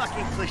a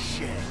fucking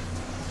cliche.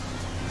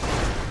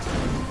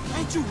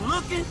 Ain't you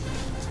looking?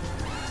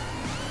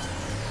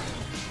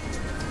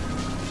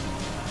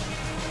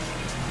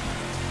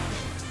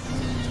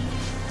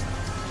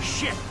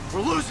 Shit, we're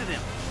losing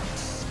him.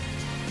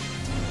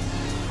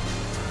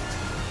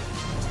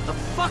 The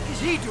fuck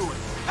is he doing?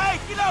 Hey,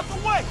 get out the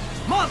way!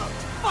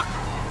 Motherfucker!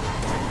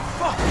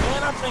 Fuck,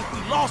 man, I think we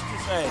lost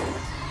his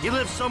ass. He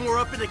lives somewhere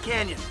up in the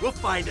canyon. We'll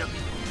find him.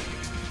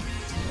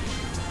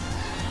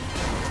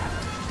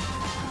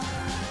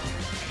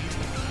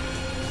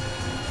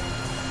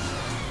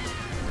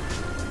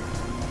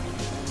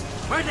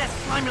 Where'd that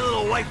slimy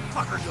little white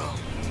fucker go?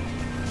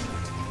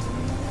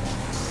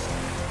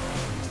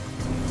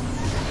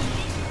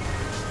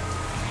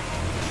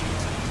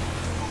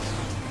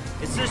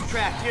 It's this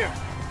track here.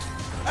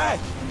 Hey,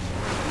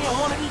 you in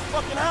one of these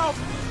fucking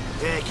houses?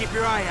 Yeah, keep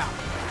your eye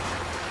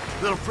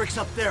out. Little prick's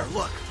up there,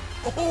 look.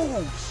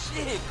 Oh,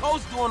 shit,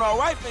 Coach doing all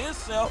right for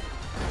himself.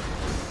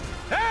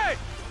 Hey,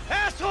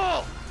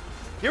 asshole!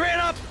 You ran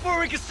off before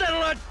we could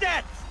settle our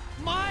debts!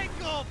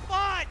 Michael,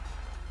 what?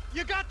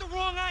 You got the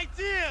wrong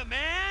idea,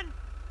 man!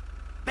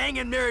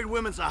 Banging married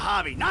women's a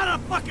hobby, not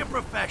a fucking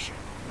profession.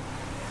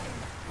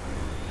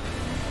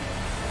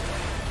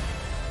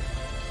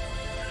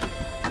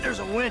 There's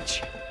a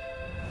winch.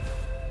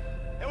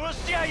 And we'll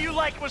see how you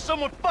like it when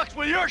someone fucks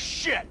with your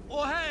shit.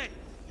 Well, hey,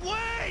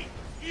 wait!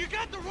 You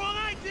got the wrong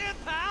idea,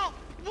 pal!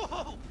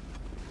 Whoa!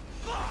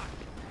 Fuck!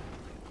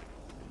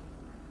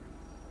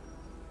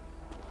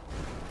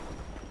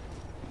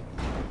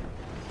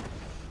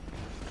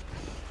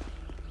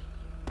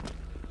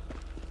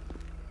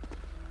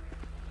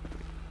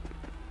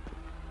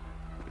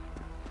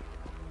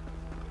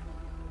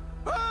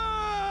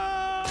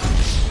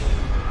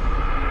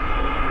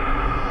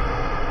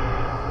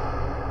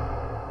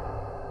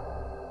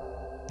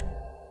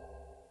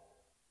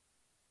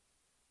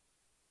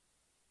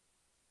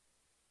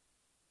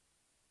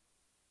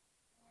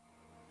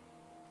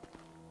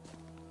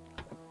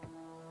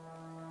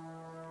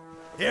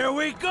 Here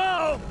we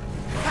go!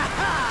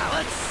 Ha-ha!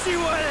 Let's see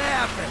what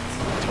happens!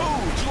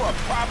 Dude, you are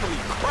probably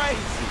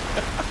crazy.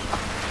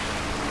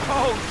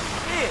 Oh,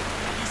 shit.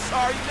 You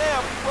sorry now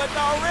if you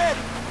wasn't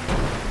already.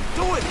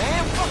 Do it,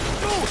 man. Fucking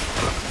do it.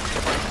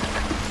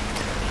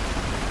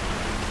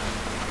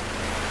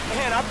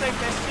 Man, I think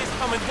that shit's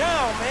coming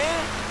down,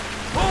 man.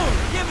 Boom,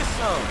 give it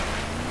some.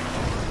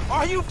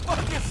 Are you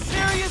fucking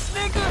serious,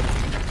 nigga?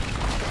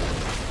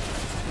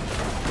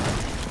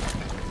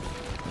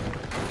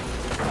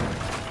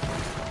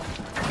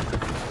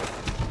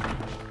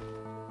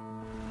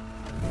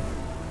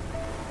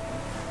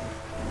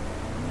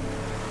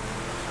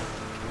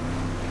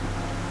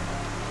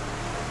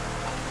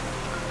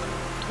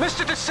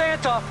 Mr.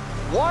 DeSanta,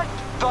 what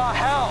the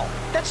hell?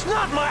 That's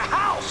not my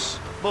house!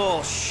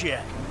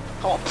 Bullshit.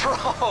 Oh,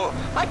 bro,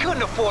 I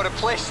couldn't afford a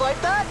place like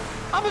that.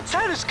 I'm a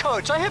tennis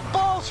coach. I hit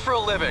balls for a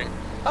living.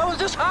 I was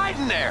just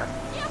hiding there.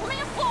 Give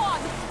me a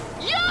phone!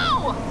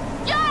 You!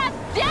 You're a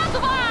dead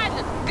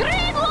one!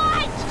 Green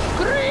light!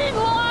 Green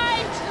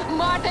light!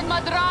 Martin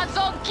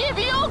Madrazo, give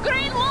you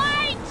green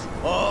light!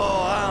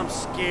 Oh, I'm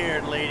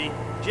scared, lady.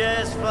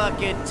 Just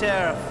fucking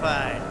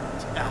terrified.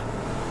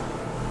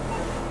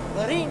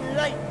 Green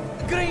light!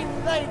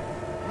 Green light!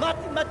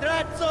 Martin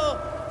Madrazo!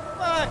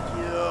 Fuck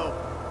you!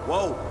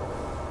 Whoa.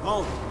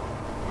 Oh.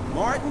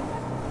 Martin?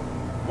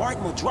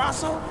 Martin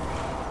Madrazo?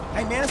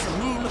 Hey, man, that's a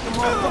mean-looking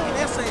motherfucking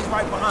essays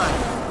right behind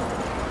you.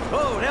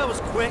 Oh, that was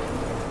quick.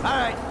 All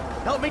right,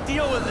 help me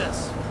deal with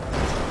this.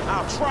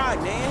 I'll try,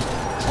 man.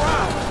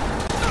 Try.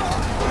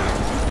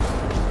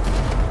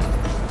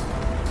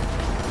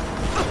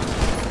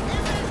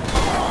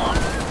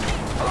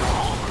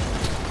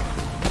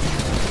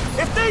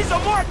 If these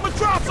are Mark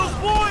Madrazo's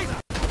boys,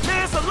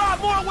 there's a lot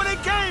more where they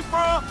came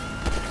from.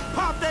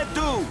 Pop that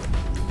dude.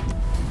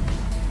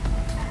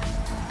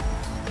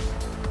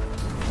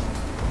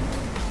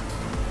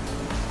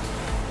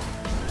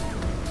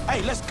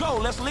 Hey, let's go.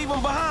 Let's leave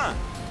them behind.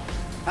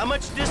 How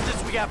much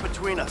distance we got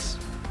between us?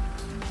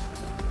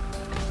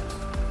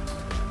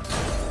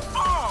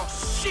 Oh,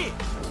 shit.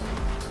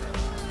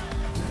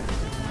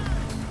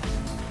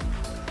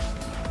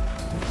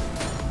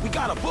 We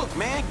got a book,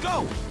 man. Go.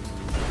 All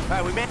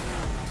right,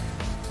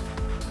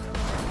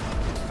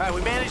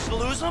 we managed to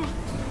lose them?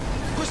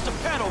 Push the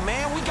pedal,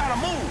 man. We gotta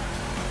move.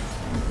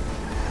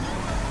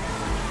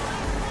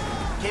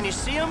 Can you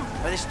see them?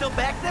 Are they still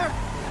back there?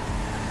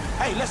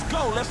 Hey, let's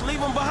go. Let's leave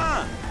them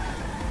behind.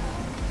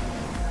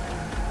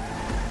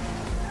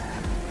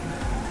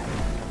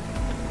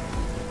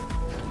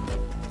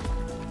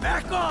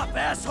 Back off,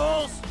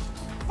 assholes!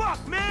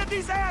 Fuck, man.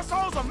 These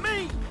assholes are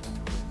mean.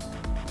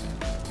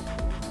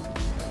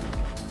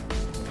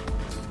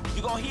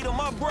 You gonna heat them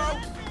up, bro?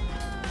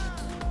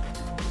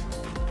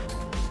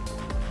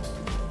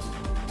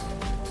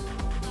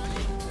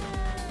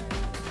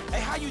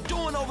 Hey, how you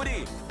doing over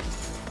there?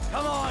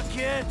 Come on,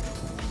 kid!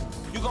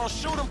 You gonna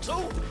shoot them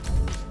too?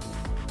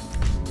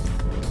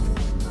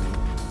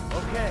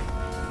 Okay,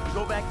 you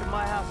go back to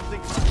my house and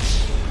think about it.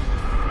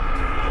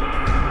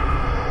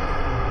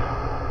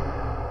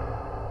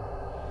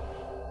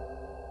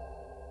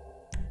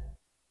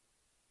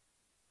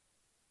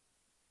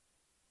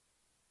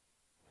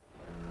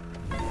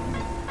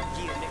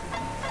 Yeah, nigga.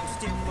 I'm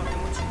still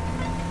fucking with you.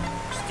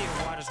 Still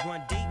waters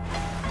run deep.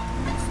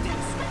 Still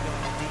sweat on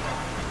the deep.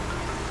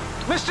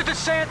 Mr.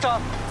 DeSanta,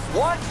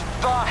 what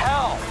the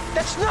hell?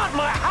 That's not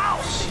my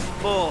house!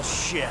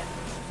 Bullshit.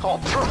 Oh,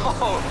 bro,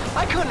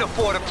 I couldn't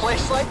afford a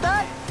place like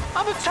that.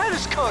 I'm a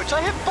tennis coach.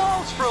 I hit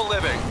balls for a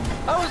living.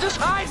 I was just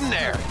hiding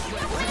there.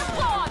 Give me a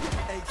phone!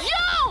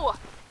 You!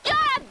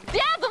 You're a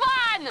dead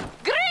one!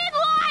 Green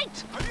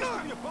light!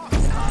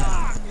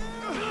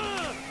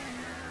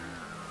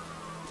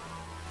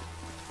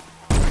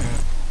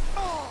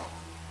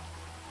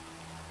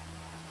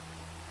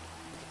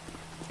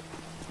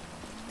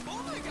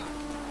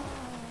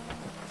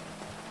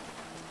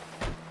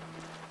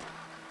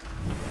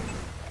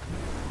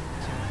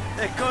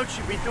 That coach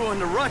should be doing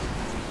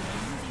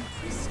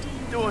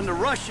the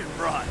Russian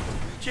broad.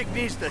 Chick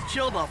needs to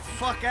chill the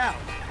fuck out.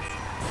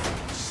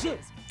 Shit.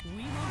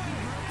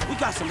 We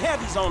got some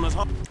heavies on us,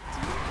 huh?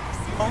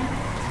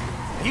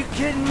 You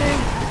kidding me?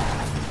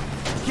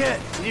 Kid,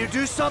 can you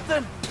do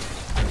something?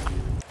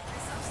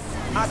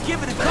 I'll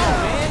give it a go,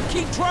 man.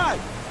 Keep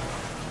trying.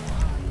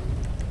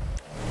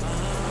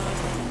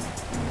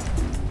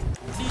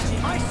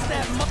 Ice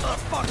that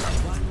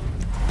motherfucker!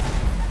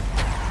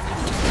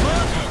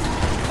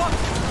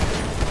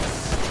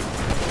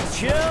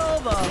 Chill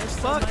the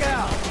fuck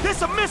out!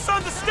 This a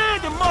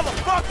misunderstanding,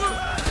 motherfucker!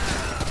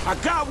 I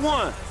got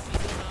one.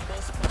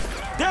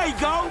 There you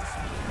go.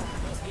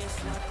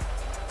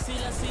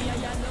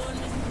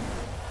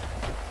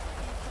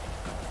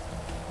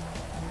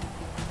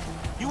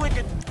 You in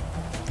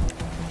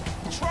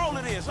control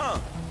of this, huh?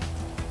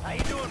 How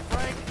you doing,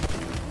 Frank?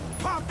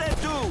 Pop that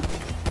dude.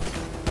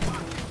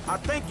 I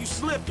think you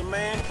slipped him,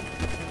 man.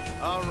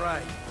 All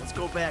right, let's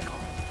go back home.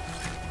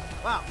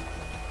 Wow,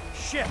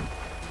 shit.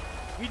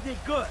 You did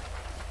good.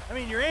 I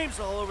mean, your aim's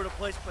all over the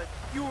place, but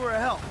you were a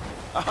help.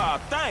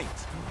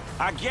 Thanks.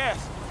 I guess.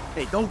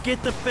 Hey, don't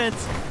get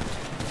defensive.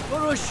 Go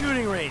to a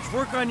shooting range,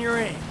 work on your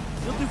aim.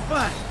 You'll do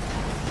fine.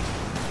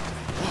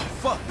 Oh,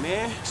 fuck,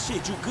 man.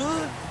 Shit, you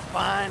good?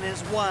 Fine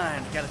as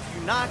wine. Got a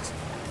few knocks.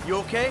 You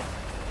okay?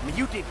 I mean,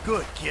 you did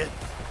good, kid.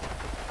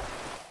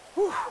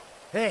 Whew.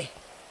 Hey,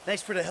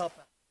 thanks for the help.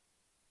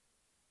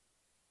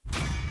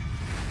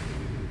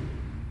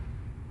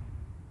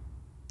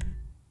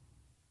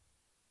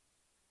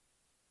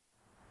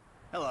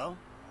 Hello.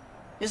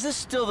 Is this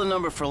still the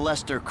number for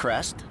Lester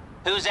Crest?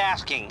 Who's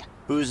asking?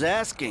 Who's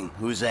asking?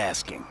 Who's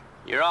asking?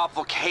 You're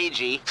awful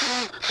cagey.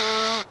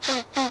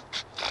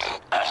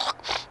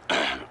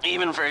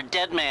 Even for a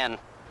dead man,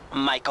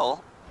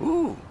 Michael.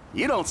 Ooh,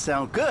 you don't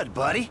sound good,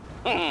 buddy.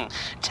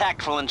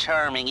 Tactful and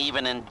charming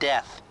even in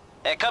death.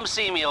 Come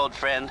see me, old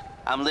friend.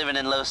 I'm living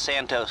in Los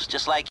Santos,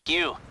 just like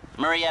you.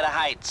 Murrieta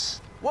Heights.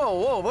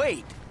 Whoa,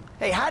 wait.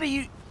 Hey, how do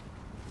you...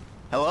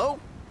 Hello?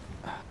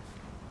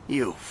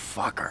 You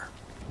fucker.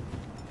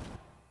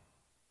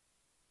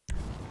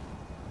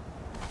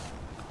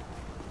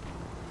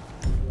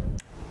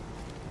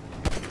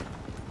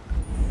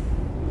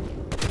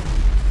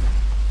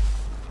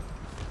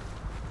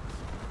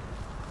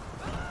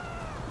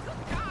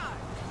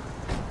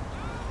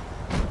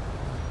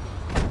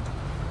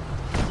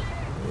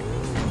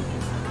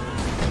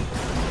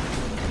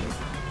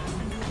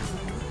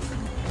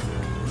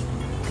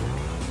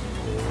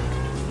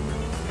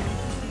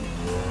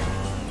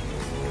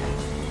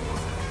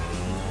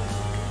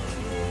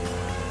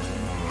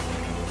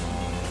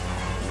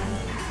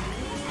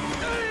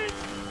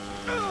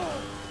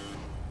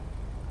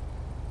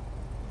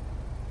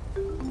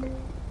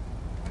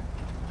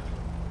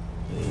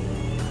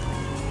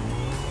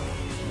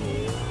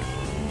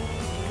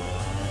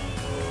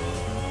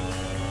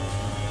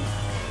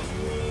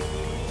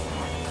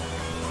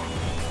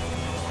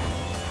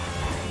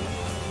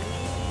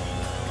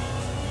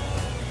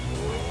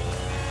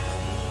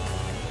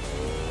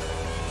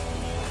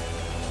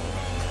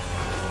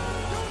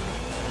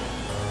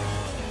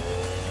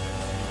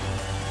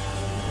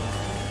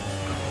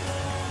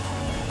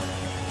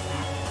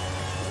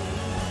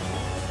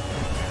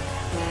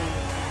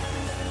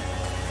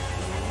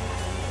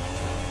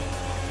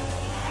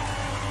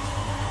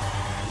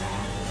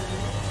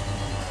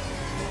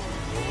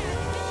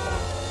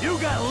 You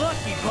got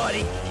lucky,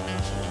 buddy.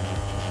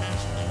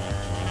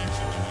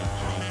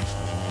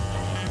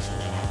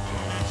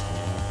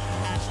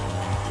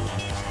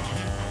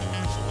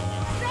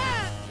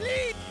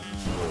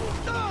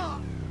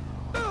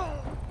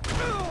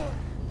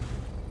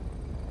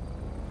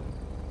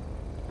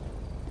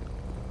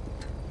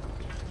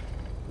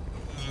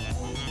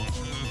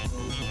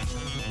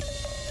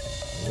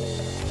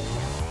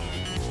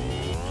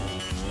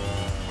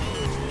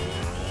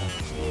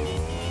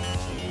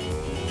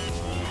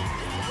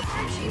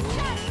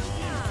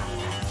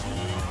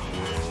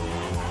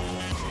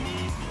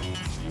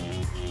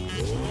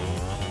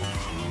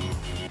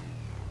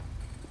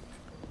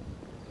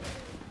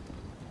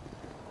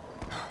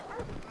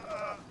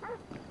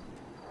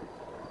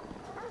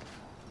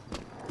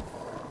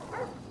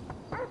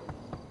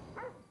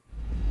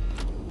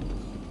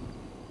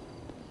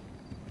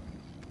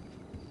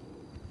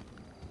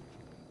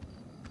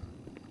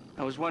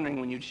 I was wondering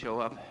when you'd show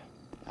up.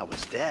 I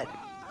was dead.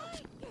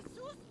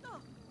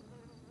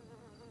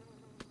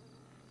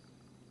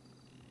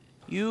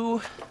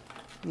 You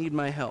need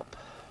my help.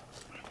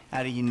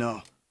 How do you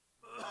know?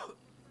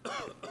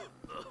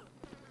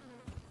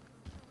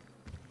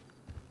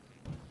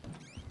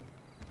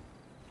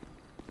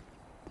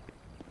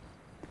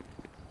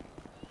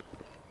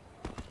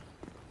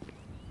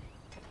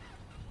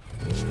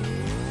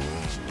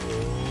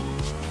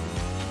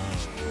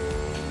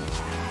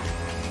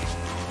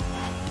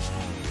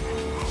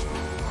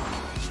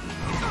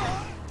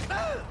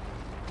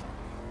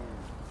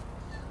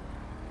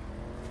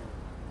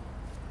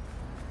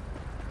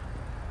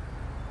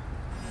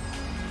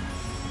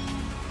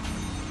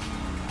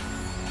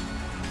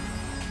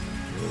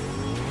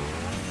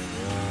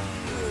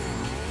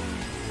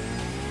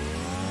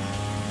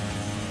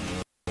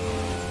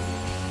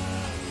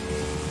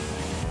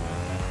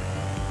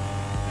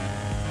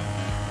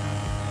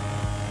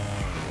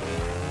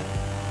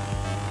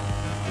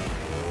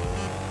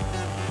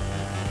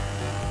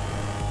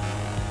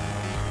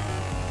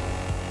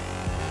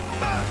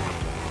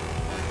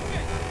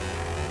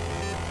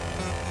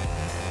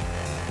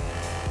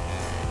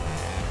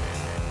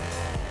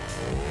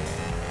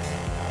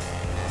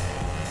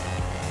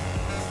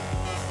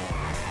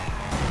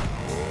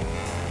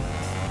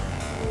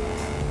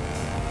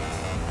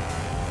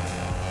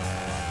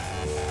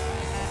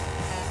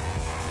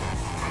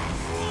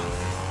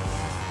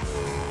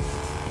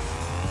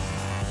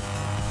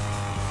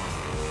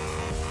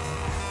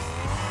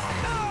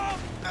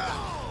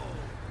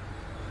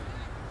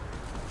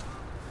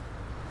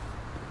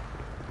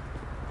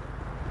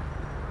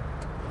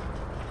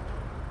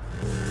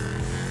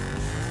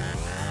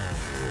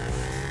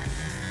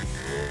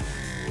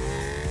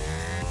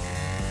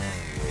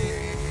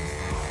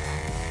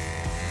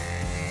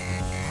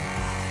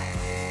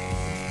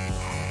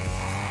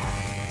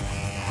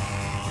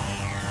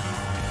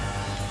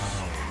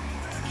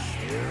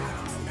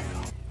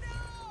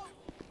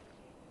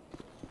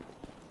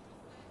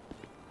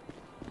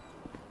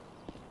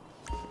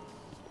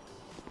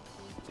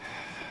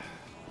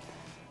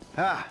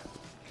 Ah,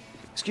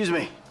 excuse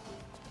me.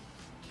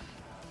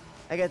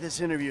 I got this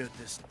interview at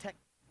this tech...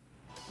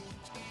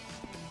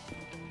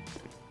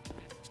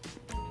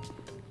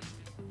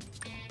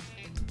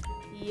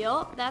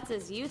 Yup, that's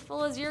as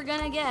youthful as you're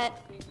gonna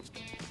get.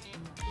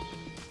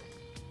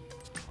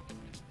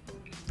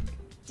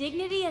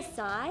 Dignity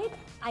aside,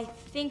 I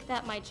think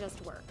that might just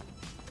work.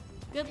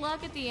 Good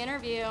luck at the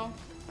interview.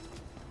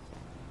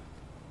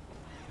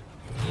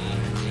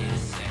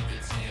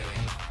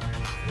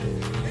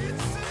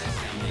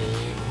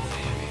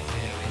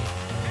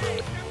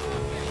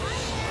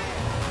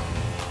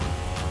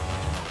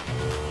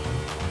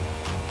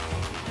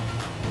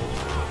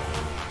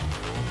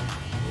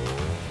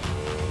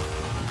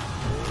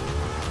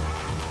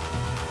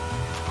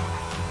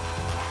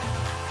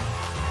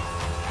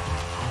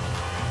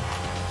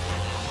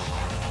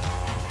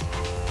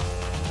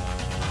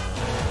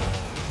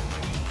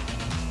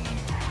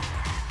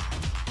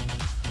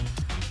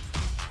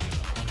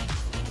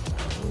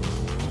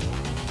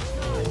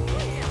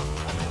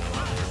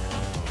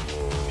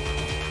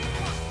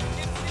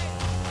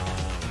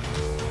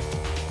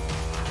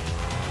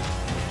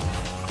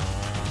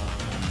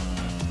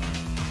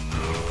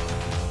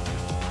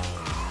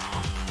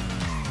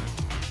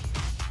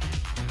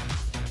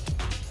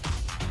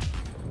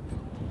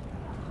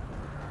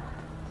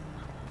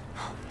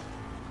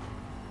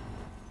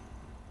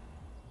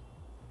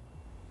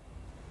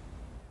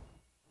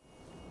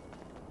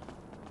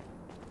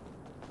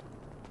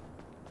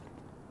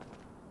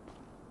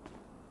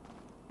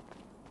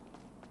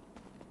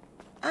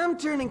 I'm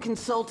turning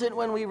consultant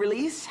when we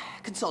release.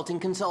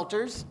 Consulting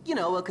consulters. You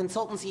know, a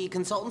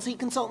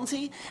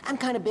consultancy. I'm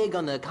kind of big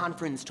on the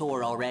conference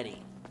tour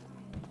already.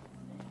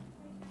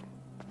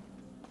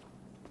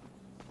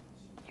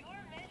 Your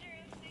measure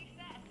of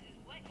success is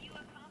what you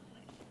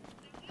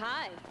accomplish.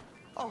 Hi.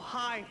 Oh,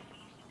 hi.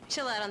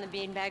 Chill out on the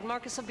beanbag.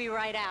 Marcus will be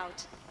right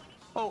out.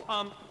 Oh,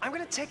 I'm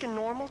gonna take a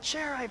normal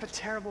chair. I have a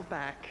terrible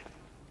back.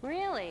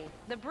 Really?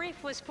 The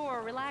brief was for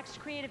a relaxed,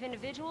 creative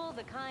individual,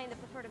 the kind that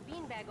preferred a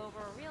beanbag over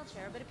a real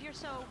chair, but if you're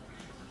so...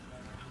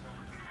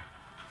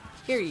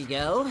 Here you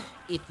go.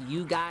 If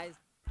you guys...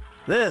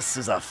 This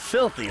is a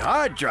filthy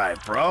hard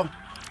drive, bro.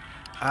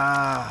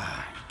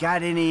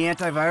 Got any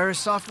antivirus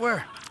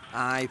software?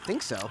 I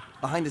think so.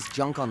 Behind this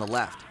junk on the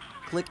left.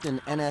 Clicked an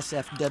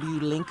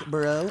NSFW link,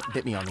 bro.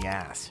 Bit me on the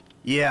ass.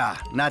 Yeah,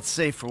 not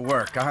safe for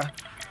work, huh?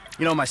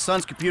 You know, my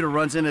son's computer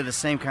runs into the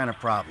same kind of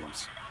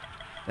problems.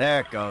 There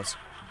it goes.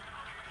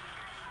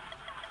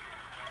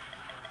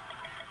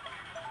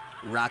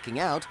 Rocking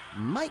out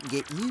might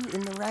get you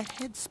in the right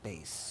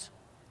headspace.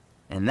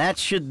 And that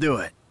should do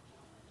it.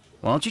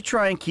 Why don't you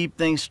try and keep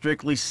things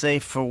strictly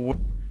safe for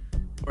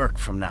work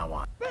from now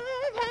on?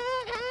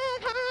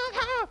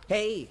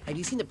 Hey, have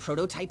you seen the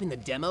prototype in the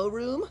demo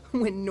room?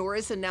 When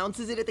Norris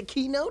announces it at the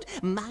keynote,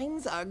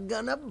 minds are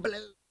gonna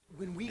blow.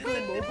 When we go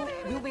mobile,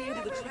 we'll be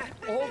able to track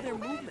all their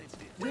movements.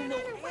 We'll know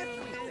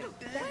everything.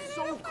 That's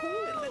so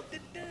cool.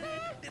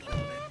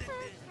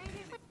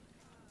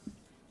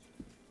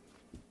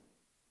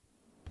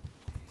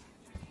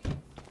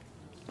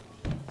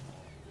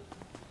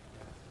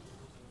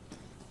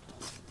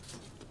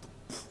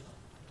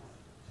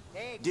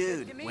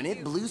 Dude, when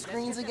it blue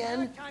screens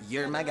again,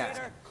 you're my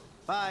guy.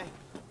 Bye.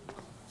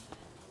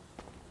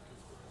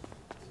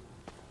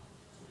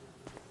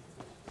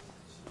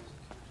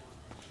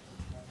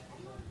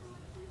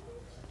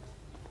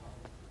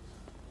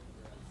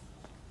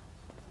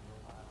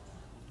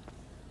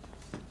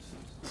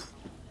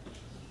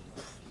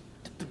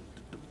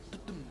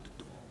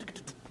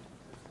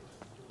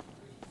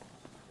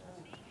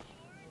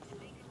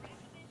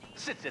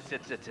 Sit.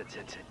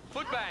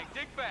 Foot bag,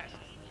 dig fast.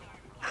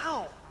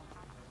 Ow!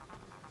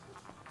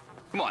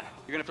 Come on,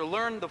 you're gonna have to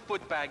learn the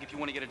foot bag if you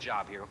want to get a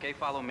job here, okay?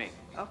 Follow me.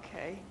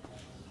 Okay.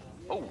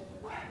 Oh.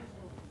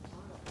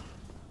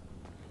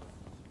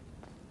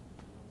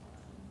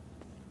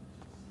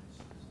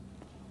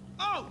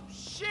 Oh,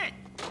 shit!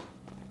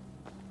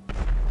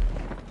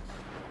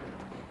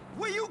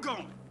 Where you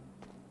going?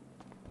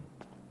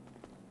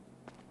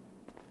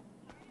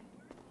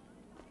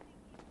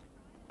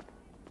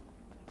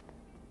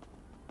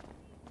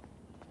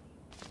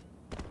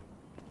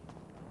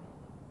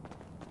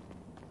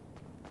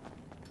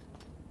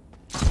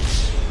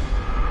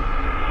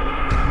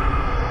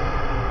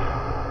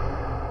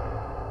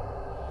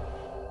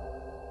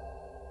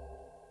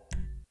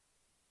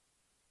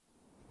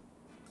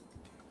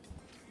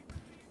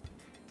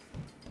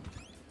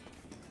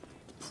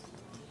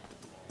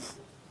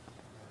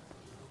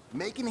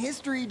 Making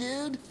history,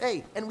 dude.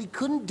 Hey, and we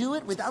couldn't do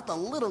it without the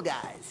little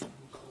guys.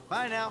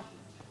 Bye now.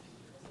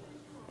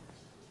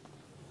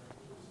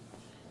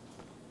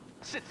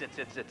 Sit.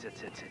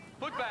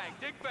 Foot bag,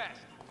 dig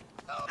fast.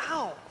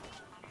 Ow!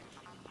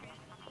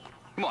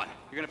 Come on,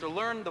 you're gonna have to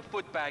learn the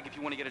foot bag if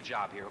you want to get a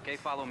job here, okay?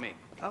 Follow me.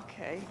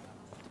 Okay.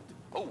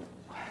 Oh.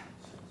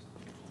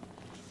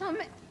 Some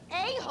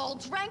a-hole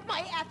drank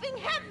my effing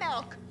hemp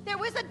milk. There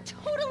was a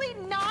totally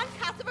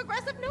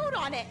non-passive-aggressive note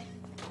on it.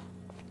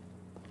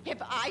 If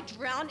I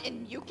drown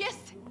in mucus,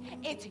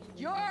 it's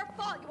your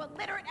fault, you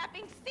illiterate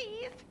effing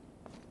Steve!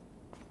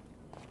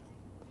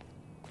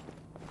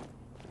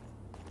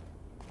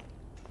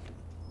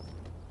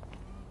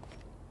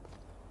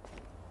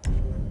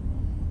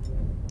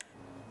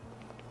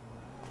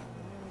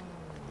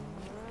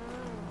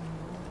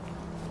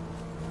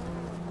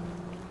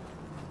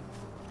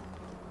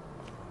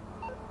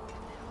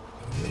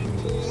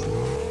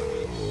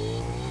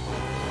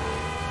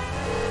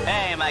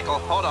 Hey, Michael,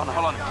 hold on.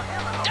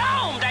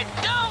 Domed! I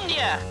domed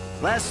ya!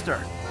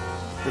 Lester,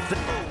 the thing...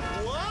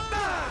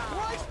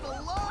 Christ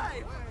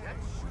alive!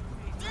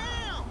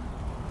 Damn!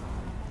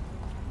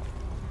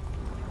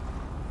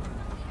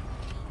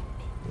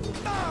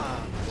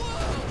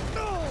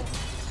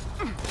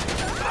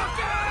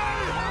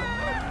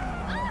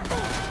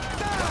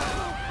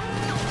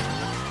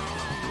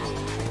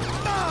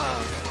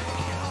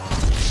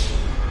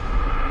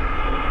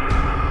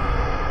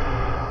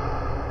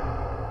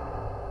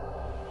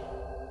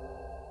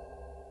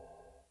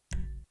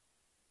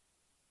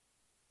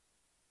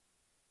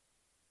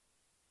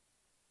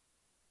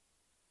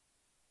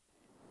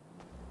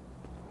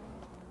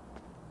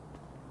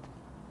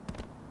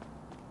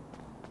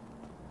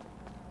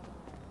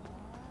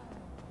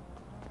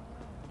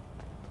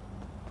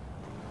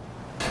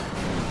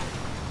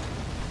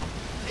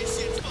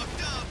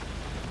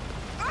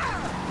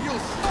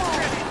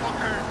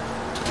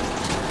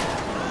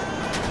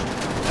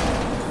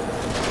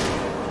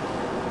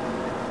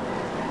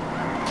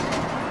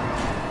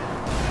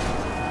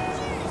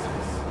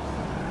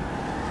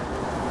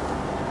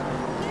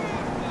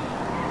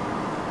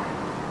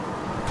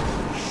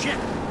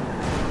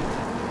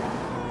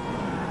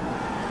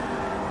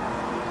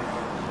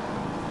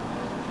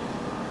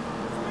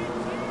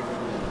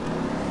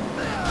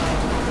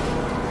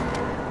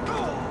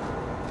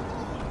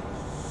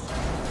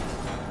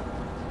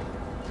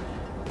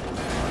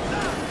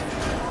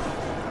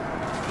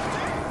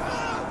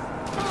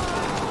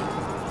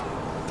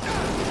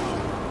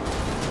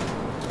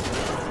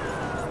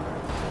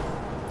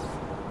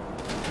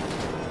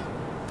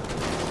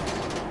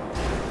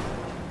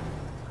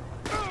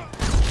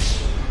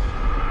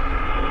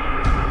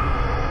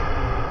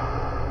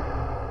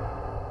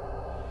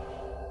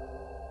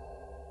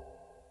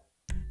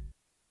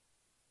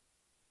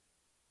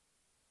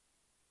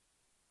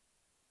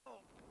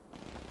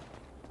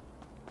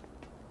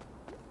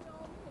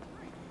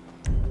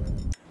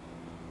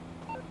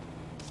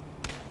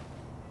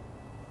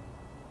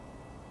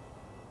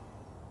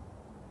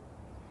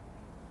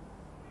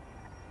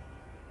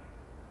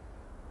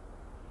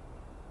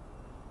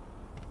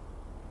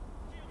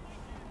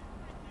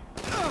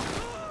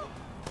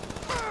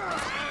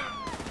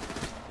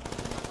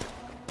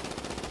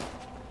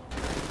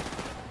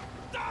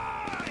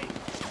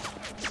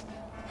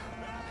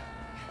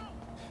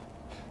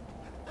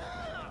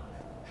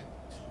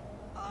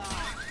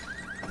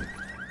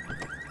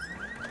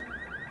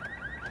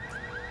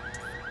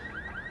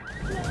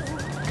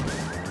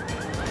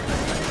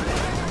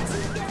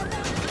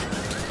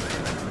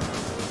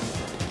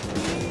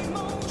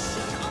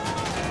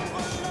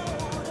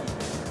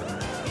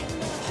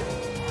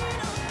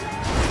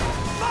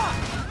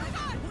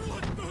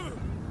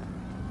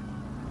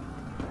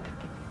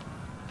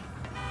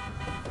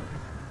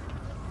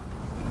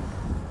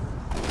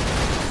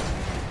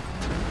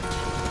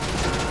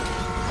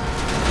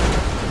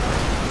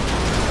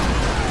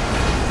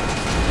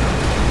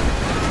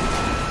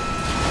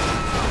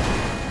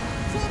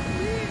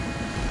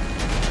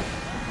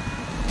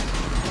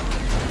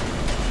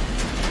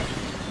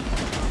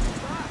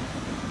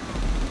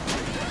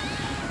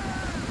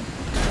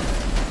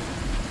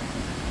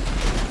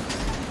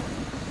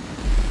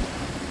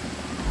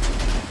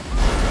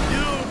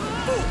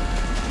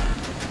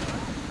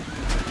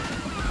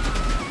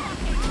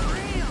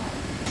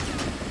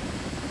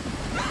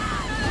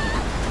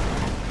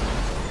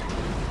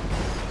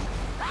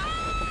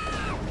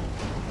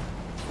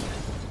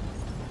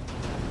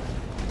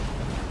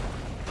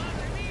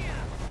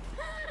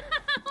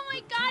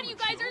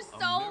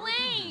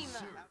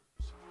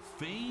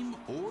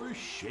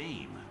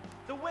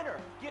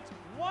 gets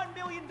 $1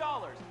 million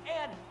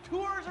and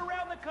tours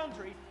around the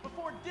country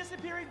before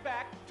disappearing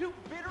back to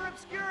bitter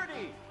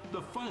obscurity.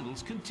 The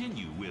finals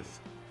continue with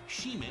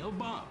Shemale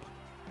Bop.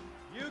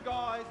 You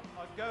guys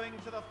are going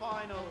to the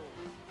finals.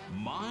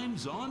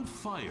 Minds on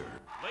Fire.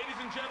 Ladies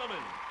and gentlemen,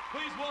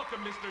 please welcome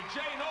Mr.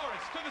 Jay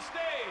Norris to the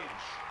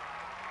stage.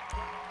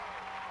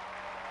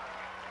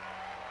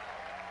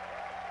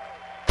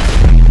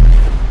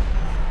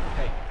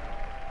 Hey,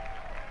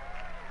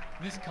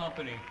 this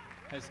company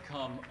has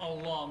come a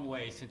long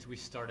way since we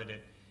started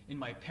it in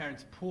my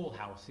parents' pool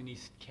house in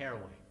East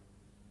Caraway.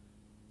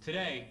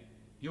 Today,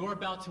 you're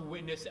about to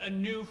witness a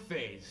new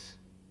phase.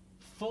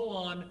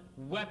 Full-on,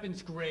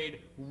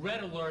 weapons-grade,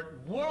 red alert,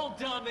 world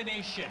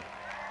domination!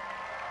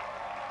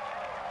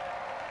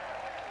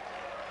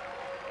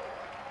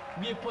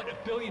 We have put 1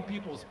 billion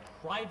people's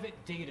private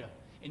data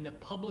in the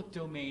public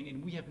domain,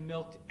 and we have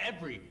milked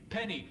every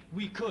penny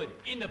we could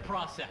in the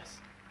process.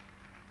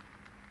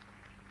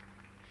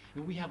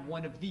 And we have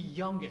one of the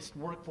youngest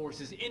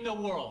workforces in the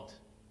world.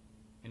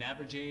 An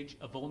average age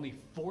of only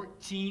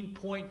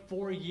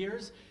 14.4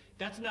 years?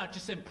 That's not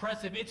just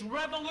impressive, it's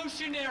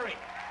revolutionary!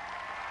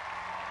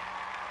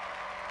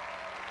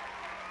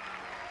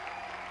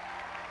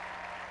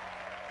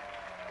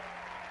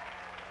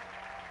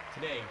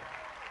 Today,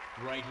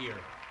 right here,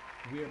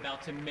 we're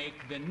about to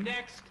make the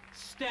next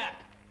step.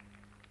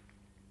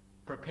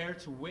 Prepare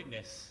to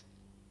witness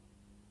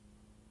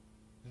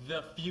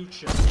the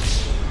future.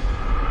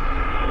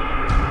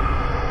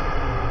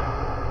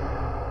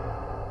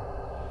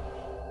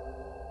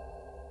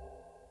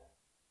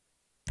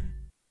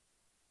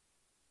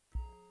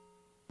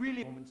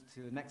 Really moments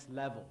to the next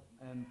level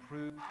and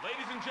prove.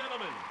 Ladies and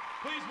gentlemen,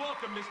 please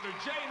welcome Mr.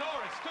 Jay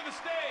Norris to the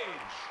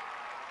stage.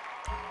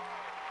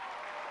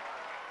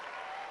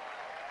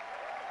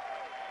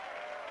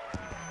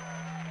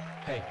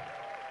 Hey,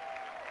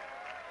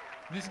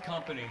 this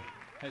company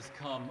has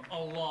come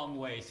a long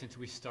way since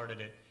we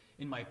started it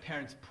in my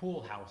parents'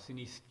 pool house in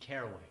East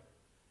Caraway.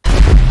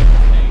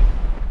 Hey,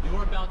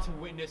 you're about to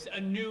witness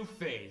a new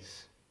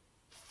phase.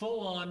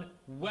 Full-on,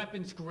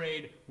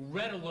 weapons-grade,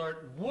 red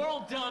alert,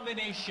 world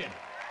domination!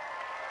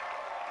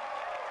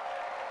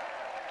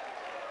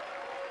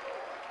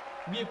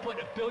 We have put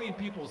 1 billion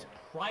people's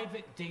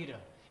private data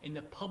in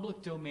the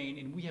public domain,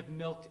 and we have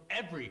milked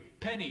every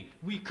penny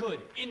we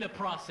could in the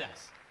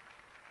process.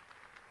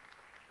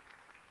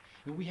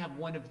 And we have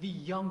one of the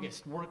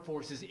youngest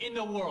workforces in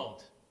the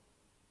world.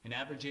 An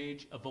average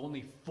age of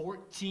only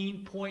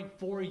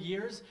 14.4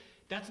 years?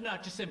 That's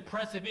not just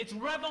impressive, it's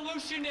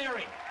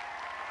revolutionary!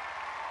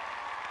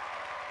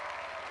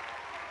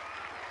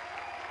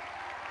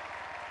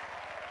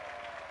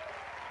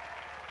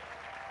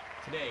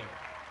 Today,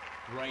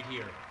 right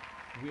here,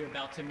 we're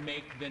about to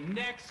make the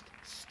next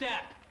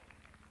step.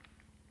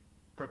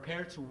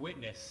 Prepare to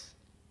witness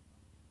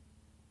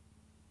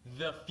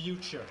the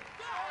future.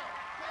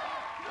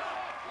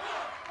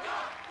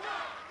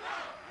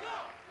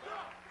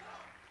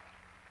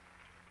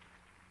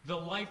 The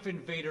Life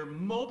Invader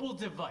mobile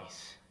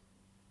device.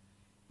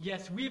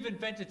 Yes, we've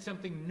invented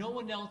something no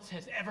one else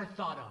has ever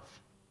thought of.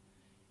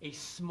 A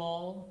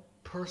small,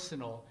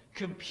 personal,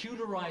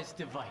 computerized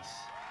device.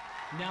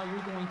 Now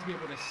you're going to be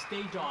able to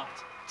stay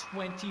docked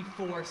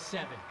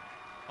 24/7.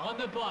 On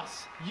the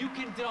bus, you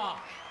can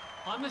dock.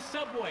 On the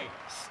subway,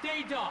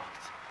 stay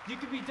docked. You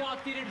can be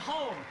docked in at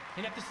home,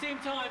 and at the same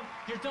time,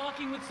 you're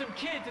docking with some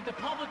kids at the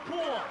public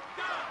pool.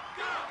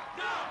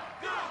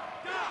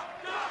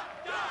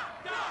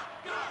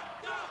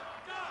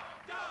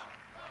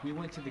 We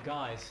went to the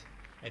guys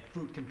at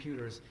Fruit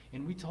Computers,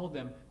 and we told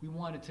them we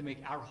wanted to make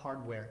our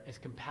hardware as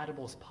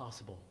compatible as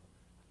possible.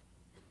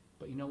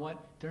 But you know what?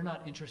 They're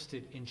not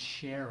interested in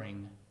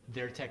sharing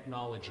their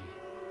technology.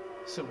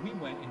 So we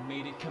went and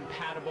made it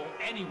compatible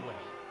anyway.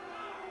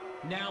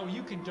 Now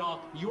you can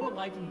dock your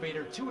Life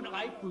Invader to an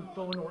iFruit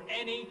phone or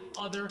any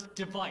other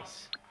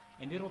device.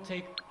 And it'll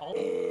take all...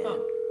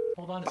 Oh,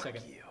 hold on a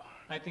second.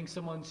 I think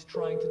someone's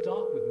trying to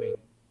dock with me.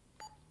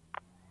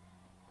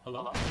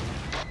 Hello?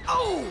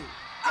 Oh!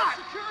 Ah!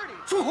 Security!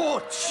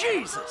 Oh,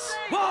 Jesus!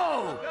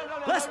 Whoa!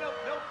 Let's...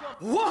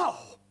 Whoa!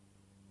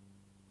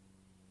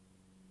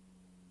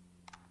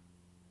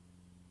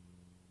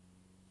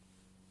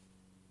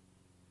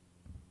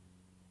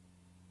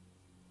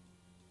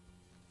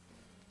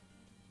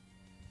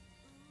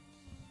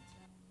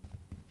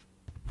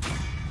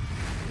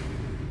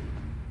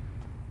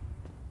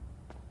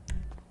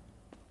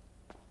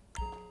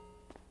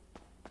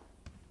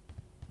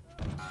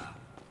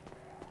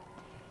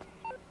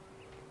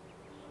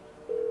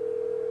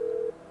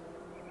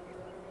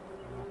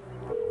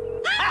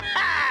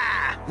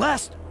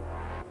 Lester,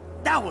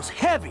 that was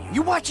heavy.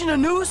 You watching the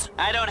news?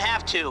 I don't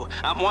have to.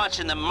 I'm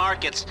watching the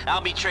markets. I'll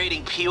be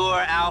trading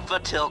pure alpha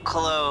till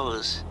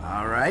close.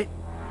 All right.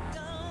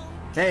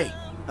 Hey,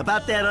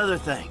 about that other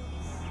thing.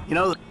 You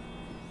know...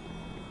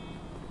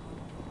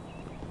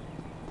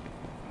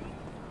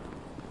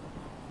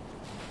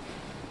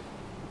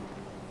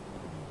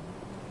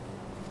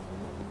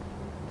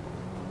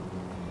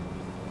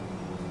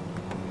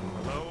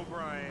 Hello,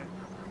 Brian.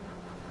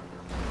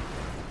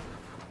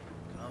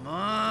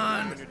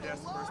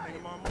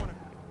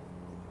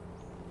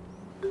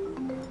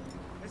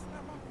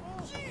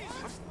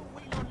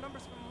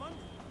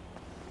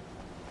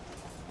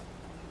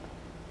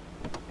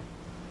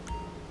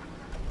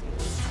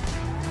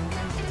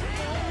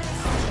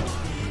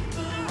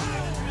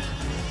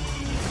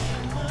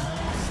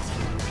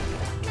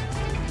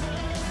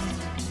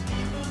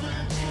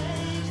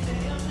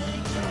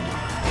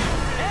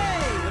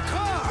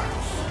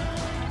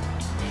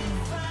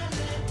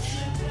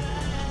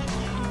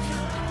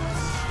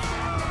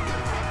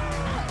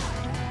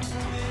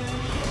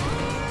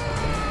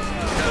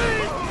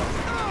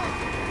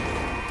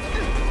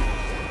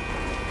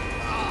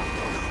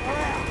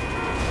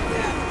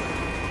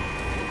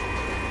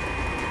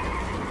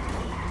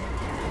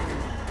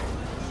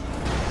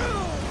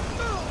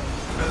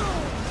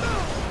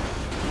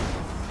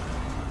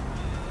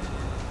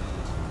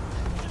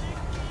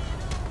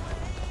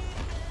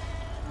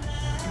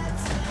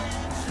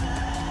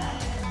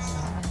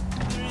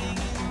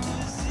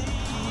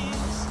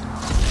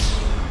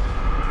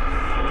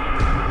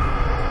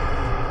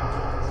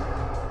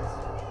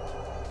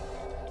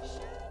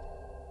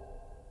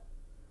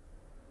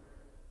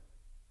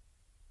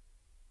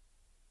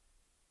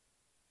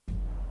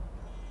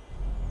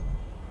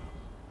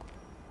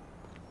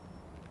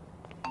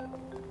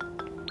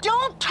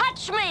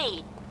 catch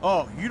me!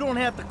 Oh, you don't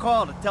have to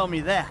call to tell me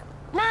that.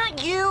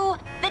 Not you!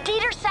 The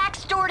Dieter Sack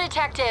store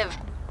detective!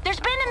 There's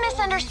been a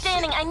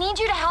misunderstanding. I need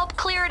you to help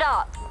clear it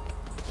up.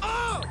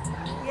 Oh!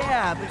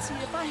 Yeah, but see,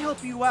 if I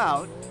help you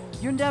out,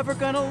 you're never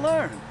gonna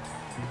learn.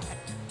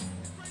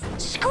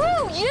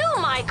 Screw you,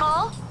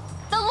 Michael!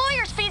 The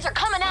lawyer's fees are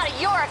coming out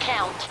of your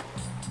account.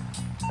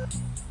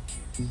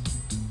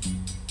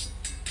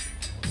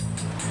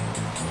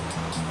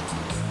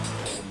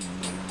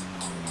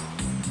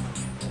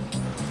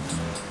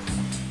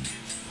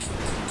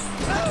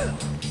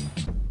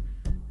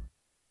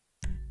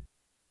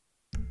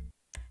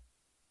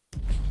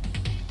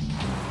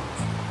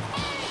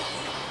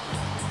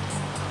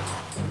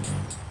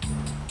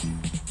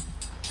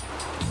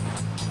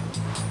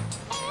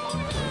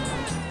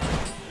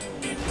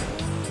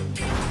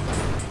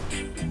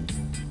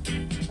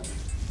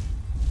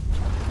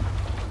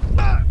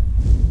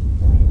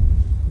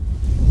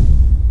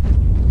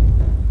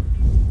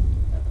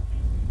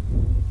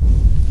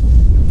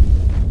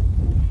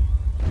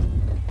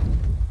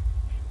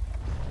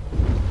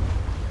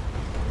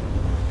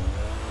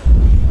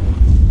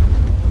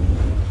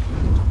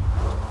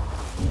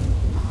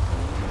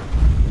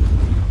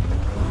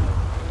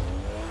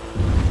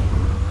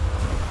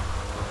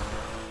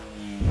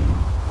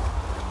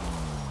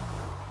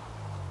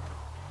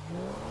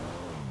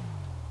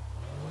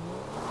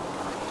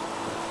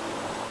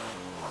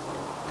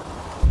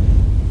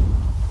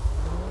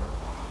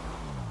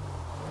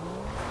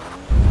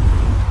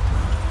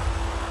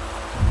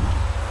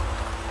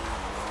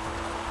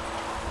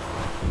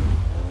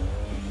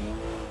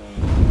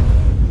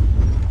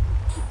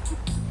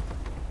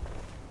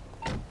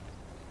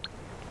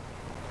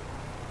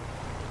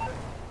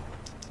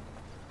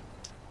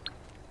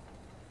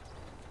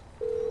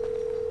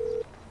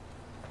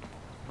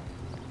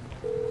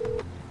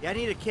 Yeah, I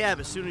need a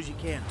cab as soon as you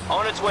can.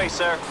 On its way,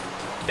 sir.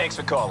 Thanks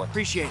for calling.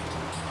 Appreciate it.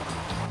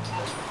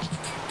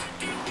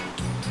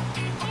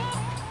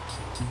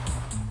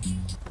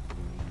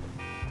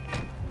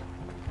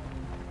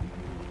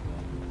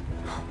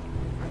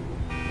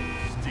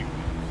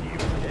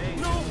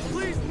 No,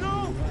 please,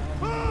 no!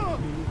 Ah!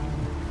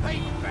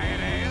 Hey,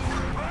 badass!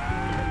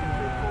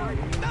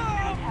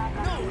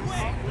 No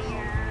way!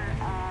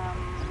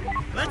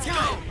 Let's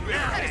go!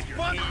 That is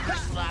fun!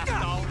 Last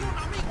dog!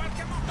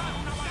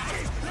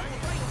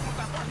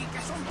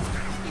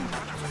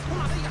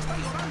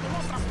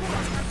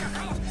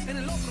 En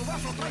el otro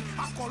brazo trae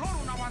a color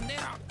una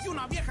bandera y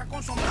una vieja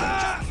con sombrero,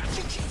 la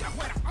chichilla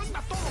afuera,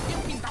 anda todo bien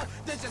pintado,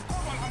 desde el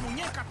codo a la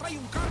muñeca trae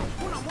un carro,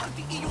 una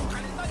muerte y un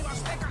calendario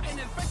azteca, en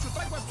el pecho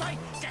trae website,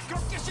 que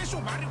creo que ese es su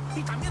barrio,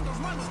 y también dos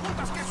manos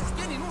juntas que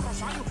sostienen un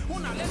rosario,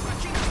 una letra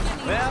china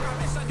tiene Well,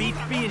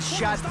 beats being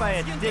shot by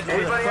a dick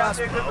with a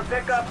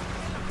crossbow.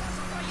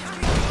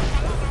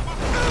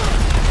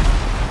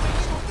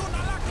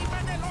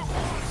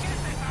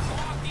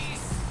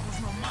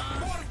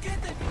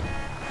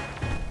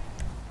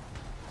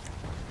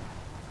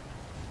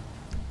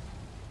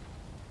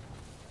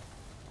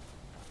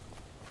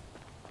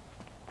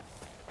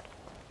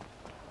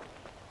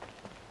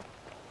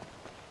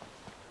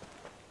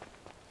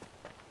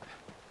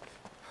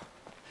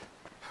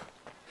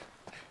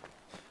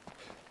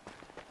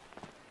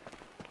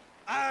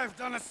 I've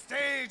done a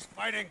stage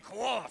fighting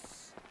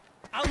course.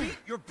 I'll eat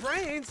your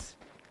brains.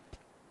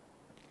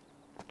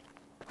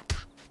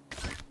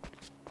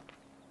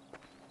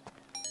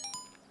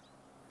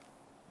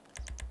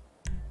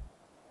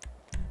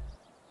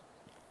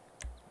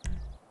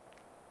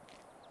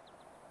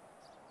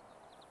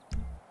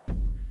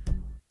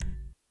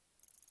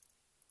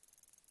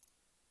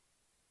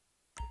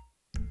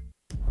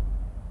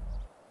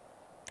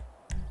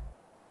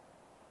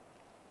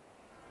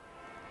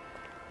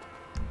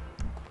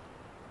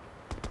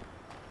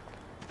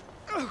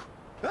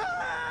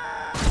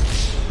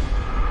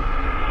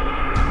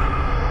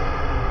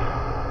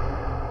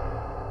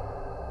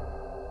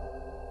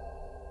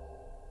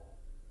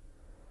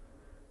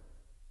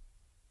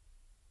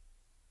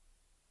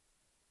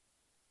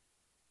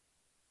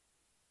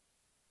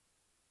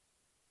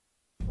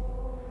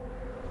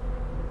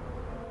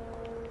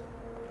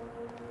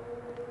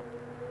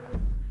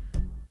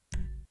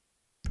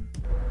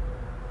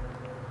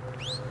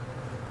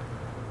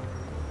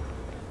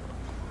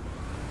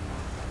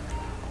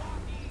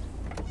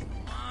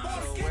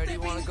 Where do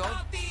you want to go?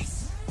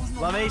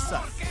 La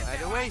Mesa.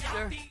 Right away,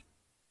 sir.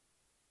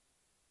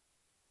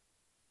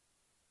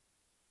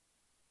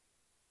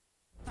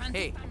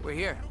 Hey, we're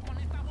here.